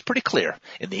solution is pretty clear.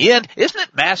 In the end, isn't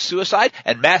it mass suicide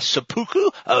and mass seppuku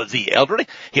of the elderly?"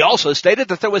 He also stated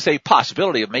that there was a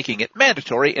possibility of making it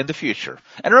mandatory in the future.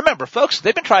 And remember, folks,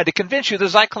 they've been trying to convince you the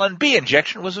Zyklon B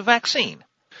injection was a vaccine.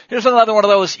 Here's another one of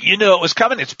those, you knew it was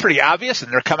coming, it's pretty obvious,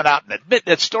 and they're coming out and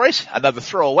admitting it stories. Another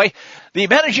throwaway. The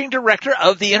managing director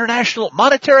of the International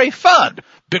Monetary Fund,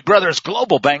 Big Brother's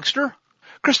global bankster,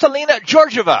 Kristalina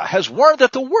Georgieva, has warned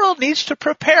that the world needs to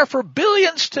prepare for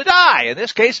billions to die. In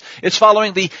this case, it's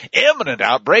following the imminent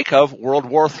outbreak of World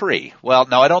War III. Well,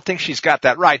 no, I don't think she's got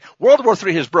that right. World War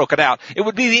III has broken out. It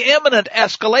would be the imminent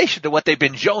escalation to what they've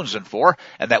been jonesing for,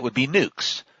 and that would be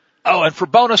nukes. Oh, and for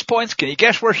bonus points, can you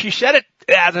guess where she said it?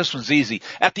 Yeah, this one's easy.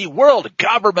 At the World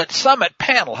Government Summit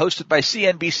panel hosted by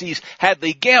CNBC's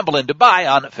Hadley Gamble in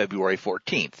Dubai on February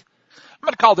 14th. I'm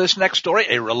going to call this next story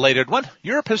a related one.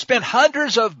 Europe has spent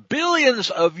hundreds of billions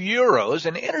of euros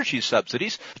in energy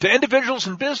subsidies to individuals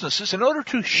and businesses in order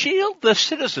to shield the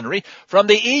citizenry from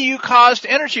the EU-caused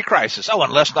energy crisis. Oh,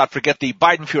 and let's not forget the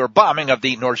Biden-Fuhrer bombing of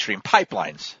the Nord Stream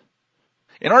pipelines.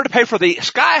 In order to pay for the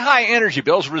sky-high energy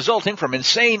bills resulting from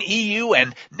insane EU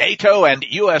and NATO and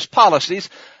U.S.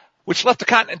 policies, which left the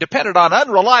continent dependent on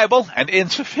unreliable and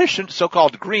insufficient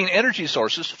so-called green energy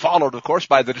sources, followed, of course,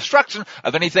 by the destruction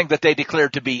of anything that they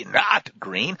declared to be not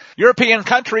green, European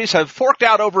countries have forked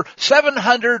out over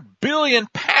 700 billion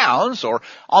pounds, or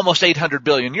almost 800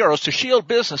 billion euros, to shield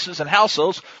businesses and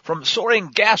households from soaring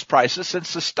gas prices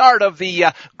since the start of the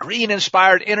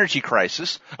green-inspired energy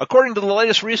crisis, according to the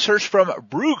latest research from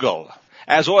Bruegel,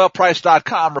 as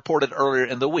oilprice.com reported earlier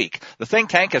in the week. The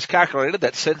think tank has calculated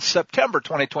that since September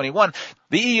 2021,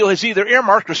 the EU has either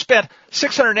earmarked or spent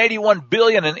 $681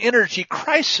 billion in energy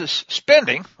crisis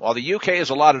spending, while the UK has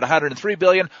allotted $103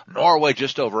 billion, Norway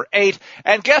just over $8,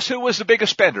 and guess who was the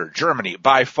biggest spender? Germany,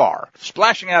 by far,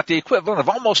 splashing out the equivalent of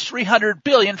almost 300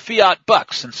 billion fiat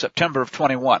bucks in September of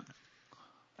 21.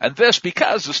 And this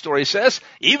because, the story says,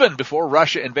 even before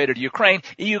Russia invaded Ukraine,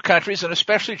 EU countries, and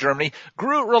especially Germany,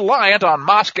 grew reliant on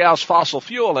Moscow's fossil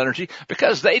fuel energy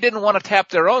because they didn't want to tap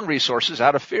their own resources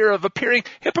out of fear of appearing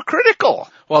hypocritical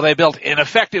while they built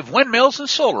ineffective windmills and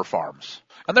solar farms.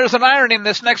 And there's an irony in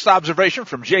this next observation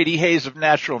from J.D. Hayes of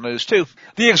Natural News, too.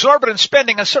 The exorbitant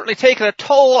spending has certainly taken a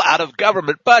toll out of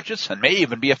government budgets and may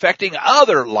even be affecting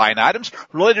other line items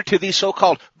related to the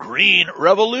so-called green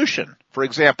revolution. For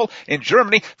example, in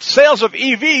Germany, sales of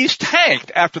EVs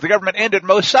tanked after the government ended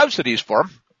most subsidies for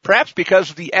them, perhaps because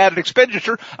of the added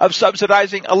expenditure of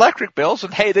subsidizing electric bills,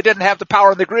 and hey, they didn't have the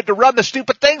power on the grid to run the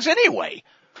stupid things anyway.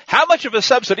 How much of a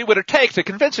subsidy would it take to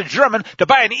convince a German to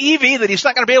buy an EV that he's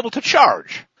not going to be able to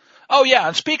charge? Oh yeah,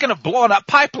 and speaking of blowing up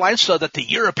pipelines so that the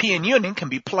European Union can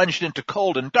be plunged into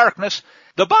cold and darkness,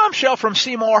 the bombshell from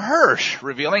Seymour Hersh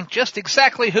revealing just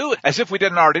exactly who, as if we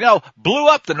didn't already know, blew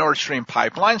up the Nord Stream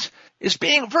pipelines is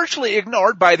being virtually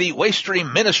ignored by the waste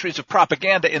stream ministries of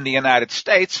propaganda in the United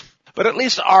States. But at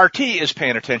least RT is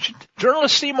paying attention.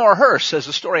 Journalist Seymour Hersh says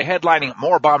the story headlining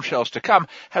More Bombshells to Come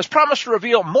has promised to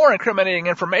reveal more incriminating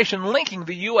information linking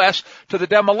the U.S. to the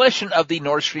demolition of the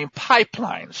Nord Stream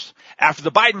pipelines, after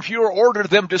the Biden-Fuhrer ordered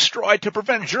them destroyed to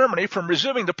prevent Germany from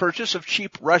resuming the purchase of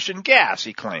cheap Russian gas,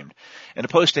 he claimed. In a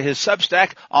post to his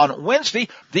Substack on Wednesday,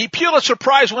 the Pulitzer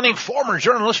Prize-winning former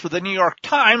journalist for the New York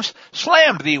Times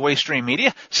slammed the waste stream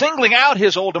media, singling out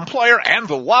his old employer and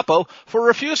the WAPO for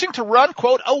refusing to run,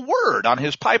 quote, a word on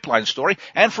his pipeline story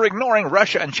and for ignoring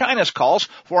Russia and China's calls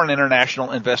for an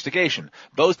international investigation.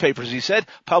 Both papers, he said,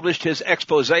 published his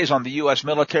exposés on the U.S.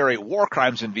 military war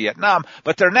crimes in Vietnam,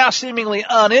 but they're now seemingly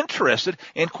uninterested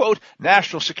in, quote,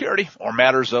 national security or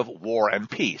matters of war and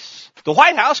peace. The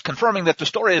White House, confirming that the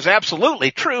story is absolutely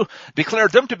true,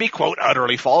 declared them to be, quote,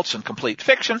 utterly false and complete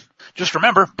fiction. Just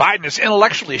remember, Biden is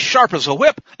intellectually sharp as a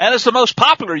whip and is the most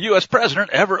popular U.S. president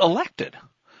ever elected.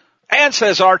 And,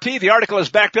 says RT, the article has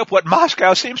backed up what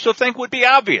Moscow seems to think would be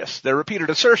obvious, their repeated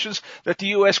assertions that the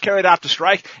U.S. carried out the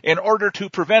strike in order to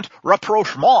prevent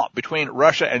rapprochement between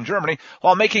Russia and Germany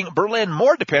while making Berlin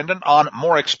more dependent on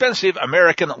more expensive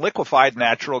American liquefied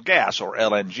natural gas, or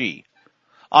LNG.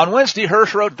 On Wednesday,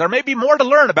 Hersh wrote, there may be more to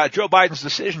learn about Joe Biden's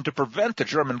decision to prevent the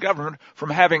German government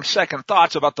from having second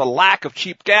thoughts about the lack of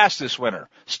cheap gas this winter.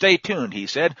 Stay tuned, he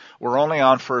said. We're only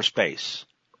on first base.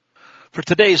 For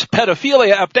today's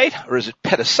pedophilia update, or is it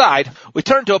pedicide, we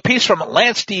turn to a piece from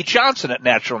Lance D. Johnson at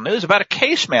Natural News about a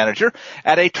case manager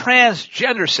at a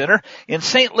transgender center in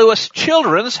St. Louis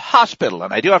Children's Hospital.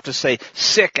 And I do have to say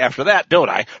sick after that, don't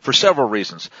I? For several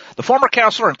reasons. The former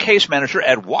counselor and case manager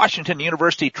at Washington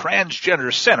University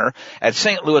Transgender Center at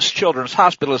St. Louis Children's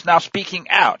Hospital is now speaking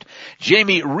out.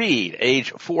 Jamie Reed,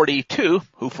 age 42,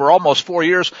 who for almost 4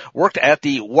 years worked at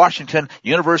the Washington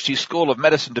University School of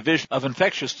Medicine Division of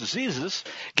Infectious Diseases,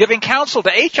 giving counsel to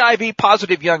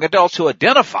HIV-positive young adults who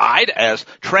identified as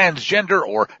transgender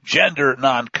or gender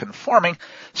nonconforming,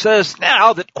 says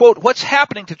now that, quote, what's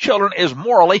happening to children is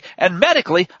morally and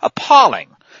medically appalling.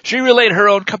 She relayed her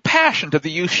own compassion to the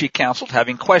youth she counseled,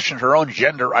 having questioned her own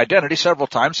gender identity several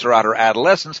times throughout her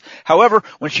adolescence. However,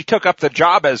 when she took up the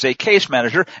job as a case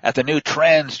manager at the new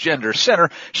transgender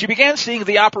center, she began seeing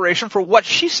the operation for what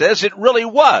she says it really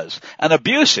was, an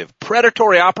abusive,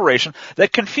 predatory operation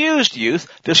that confused youth,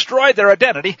 destroyed their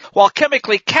identity, while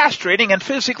chemically castrating and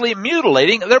physically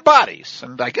mutilating their bodies.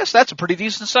 And I guess that's a pretty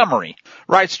decent summary.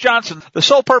 Writes Johnson, the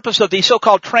sole purpose of the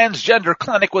so-called transgender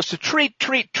clinic was to treat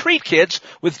kids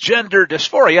with gender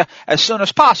dysphoria as soon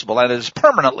as possible, and as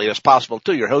permanently as possible,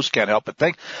 too. Your host can't help but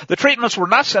think. The treatments were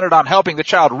not centered on helping the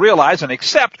child realize and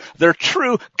accept their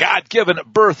true God-given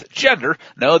birth gender.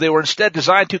 No, they were instead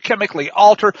designed to chemically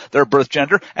alter their birth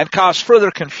gender and cause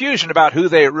further confusion about who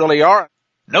they really are.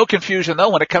 No confusion,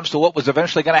 though, when it comes to what was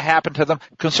eventually going to happen to them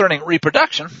concerning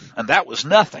reproduction, and that was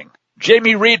nothing.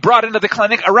 Jamie Reed brought into the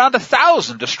clinic around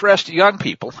 1,000 distressed young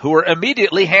people who were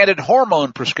immediately handed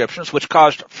hormone prescriptions which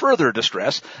caused further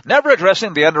distress, never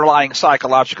addressing the underlying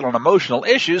psychological and emotional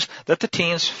issues that the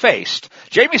teens faced.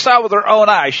 Jamie saw with her own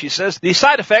eyes, she says, the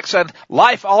side effects and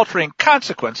life-altering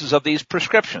consequences of these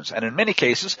prescriptions, and in many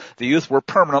cases, the youth were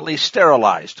permanently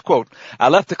sterilized. Quote, I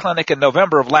left the clinic in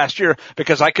November of last year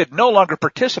because I could no longer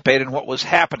participate in what was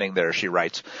happening there, she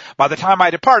writes. By the time I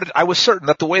departed, I was certain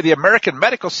that the way the American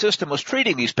medical system was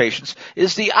treating these patients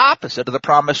is the opposite of the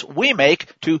promise we make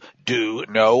to do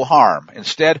no harm.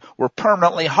 Instead, we're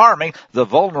permanently harming the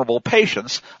vulnerable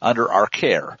patients under our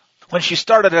care. When she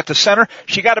started at the center,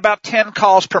 she got about 10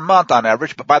 calls per month on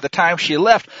average, but by the time she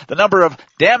left, the number of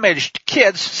damaged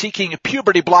kids seeking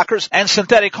puberty blockers and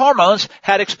synthetic hormones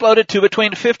had exploded to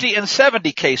between 50 and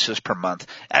 70 cases per month,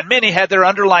 and many had their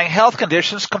underlying health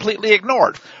conditions completely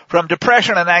ignored, from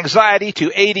depression and anxiety to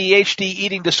ADHD,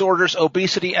 eating disorders,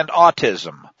 obesity, and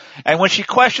autism. And when she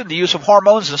questioned the use of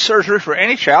hormones and surgery for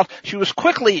any child, she was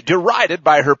quickly derided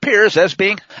by her peers as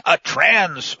being a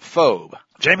transphobe.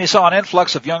 Jamie saw an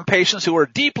influx of young patients who were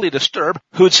deeply disturbed,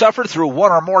 who had suffered through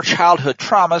one or more childhood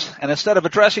traumas, and instead of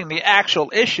addressing the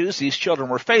actual issues these children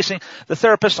were facing, the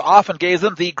therapist often gave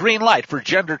them the green light for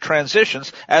gender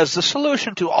transitions as the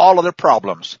solution to all of their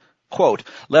problems. Quote,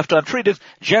 left untreated,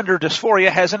 gender dysphoria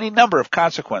has any number of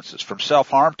consequences, from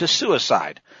self-harm to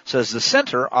suicide, says the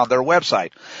center on their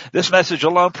website. This message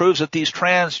alone proves that these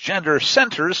transgender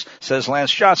centers, says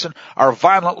Lance Johnson, are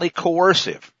violently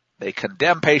coercive. They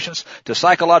condemn patients to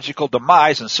psychological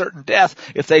demise and certain death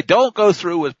if they don't go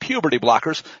through with puberty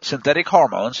blockers, synthetic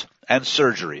hormones, and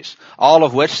surgeries. All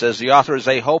of which, says the author, is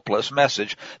a hopeless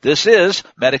message. This is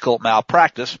medical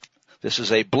malpractice. This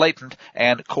is a blatant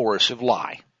and coercive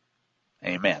lie.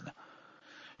 Amen.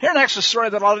 Here next is a story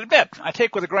that I'll admit I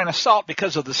take with a grain of salt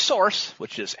because of the source,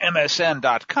 which is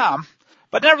MSN.com.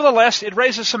 But nevertheless, it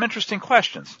raises some interesting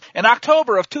questions. In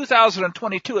October of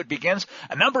 2022, it begins,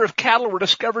 a number of cattle were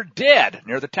discovered dead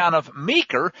near the town of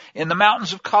Meeker in the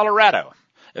mountains of Colorado.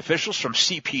 Officials from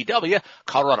CPW,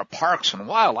 Colorado Parks and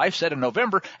Wildlife, said in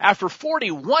November, after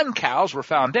 41 cows were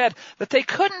found dead, that they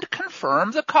couldn't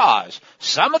confirm the cause.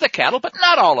 Some of the cattle, but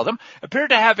not all of them, appeared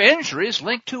to have injuries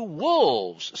linked to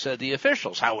wolves, said the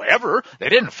officials. However, they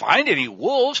didn't find any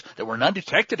wolves. There were none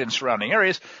detected in surrounding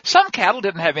areas. Some cattle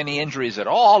didn't have any injuries at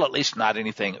all, at least not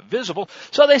anything visible.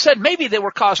 So they said maybe they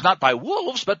were caused not by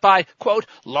wolves, but by, quote,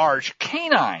 large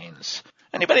canines.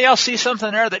 Anybody else see something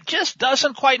there that just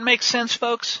doesn't quite make sense,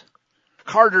 folks?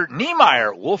 Carter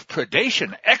Niemeyer, wolf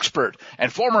predation expert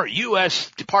and former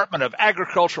U.S. Department of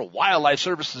Agricultural Wildlife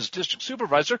Services district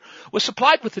supervisor, was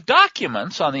supplied with the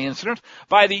documents on the incident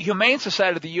by the Humane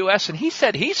Society of the U.S., and he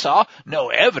said he saw no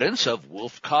evidence of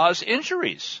wolf-caused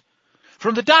injuries.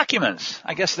 From the documents,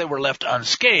 I guess they were left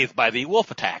unscathed by the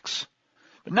wolf attacks.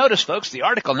 But notice, folks, the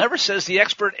article never says the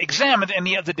expert examined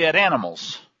any of the dead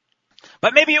animals.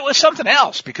 But maybe it was something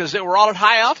else, because they were all at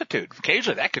high altitude.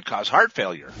 Occasionally that could cause heart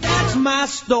failure. That's my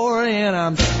story, and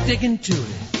I'm sticking to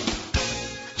it.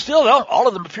 Still, though, all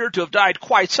of them appeared to have died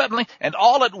quite suddenly and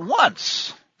all at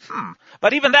once.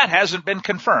 But even that hasn't been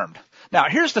confirmed. Now,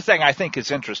 here's the thing I think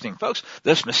is interesting, folks.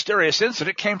 This mysterious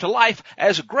incident came to life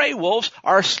as gray wolves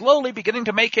are slowly beginning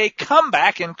to make a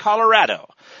comeback in Colorado.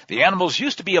 The animals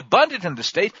used to be abundant in the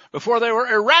state before they were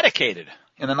eradicated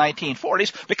in the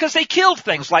 1940s because they killed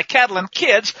things like cattle and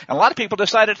kids, and a lot of people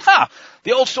decided,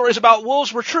 the old stories about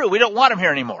wolves were true. We don't want them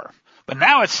here anymore. But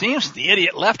now it seems the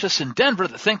idiot leftists in Denver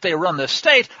that think they run this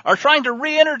state are trying to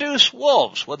reintroduce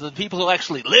wolves, whether the people who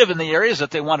actually live in the areas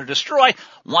that they want to destroy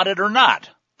want it or not.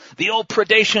 The old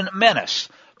predation menace.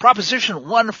 Proposition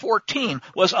 114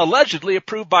 was allegedly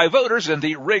approved by voters in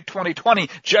the rigged 2020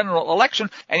 general election,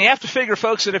 and you have to figure,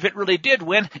 folks, that if it really did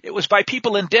win, it was by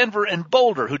people in Denver and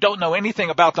Boulder who don't know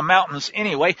anything about the mountains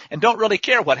anyway and don't really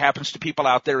care what happens to people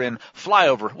out there in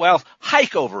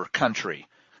hike-over country.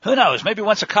 Who knows, maybe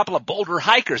once a couple of Boulder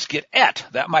hikers get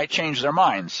that might change their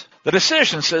minds. The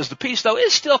decision, says the piece, though,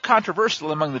 is still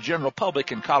controversial among the general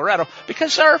public in Colorado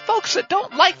because there are folks that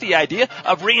don't like the idea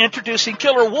of reintroducing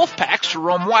killer wolf packs to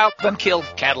roam wild and kill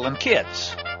cattle and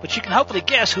kids. But you can hopefully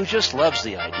guess who just loves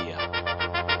the idea.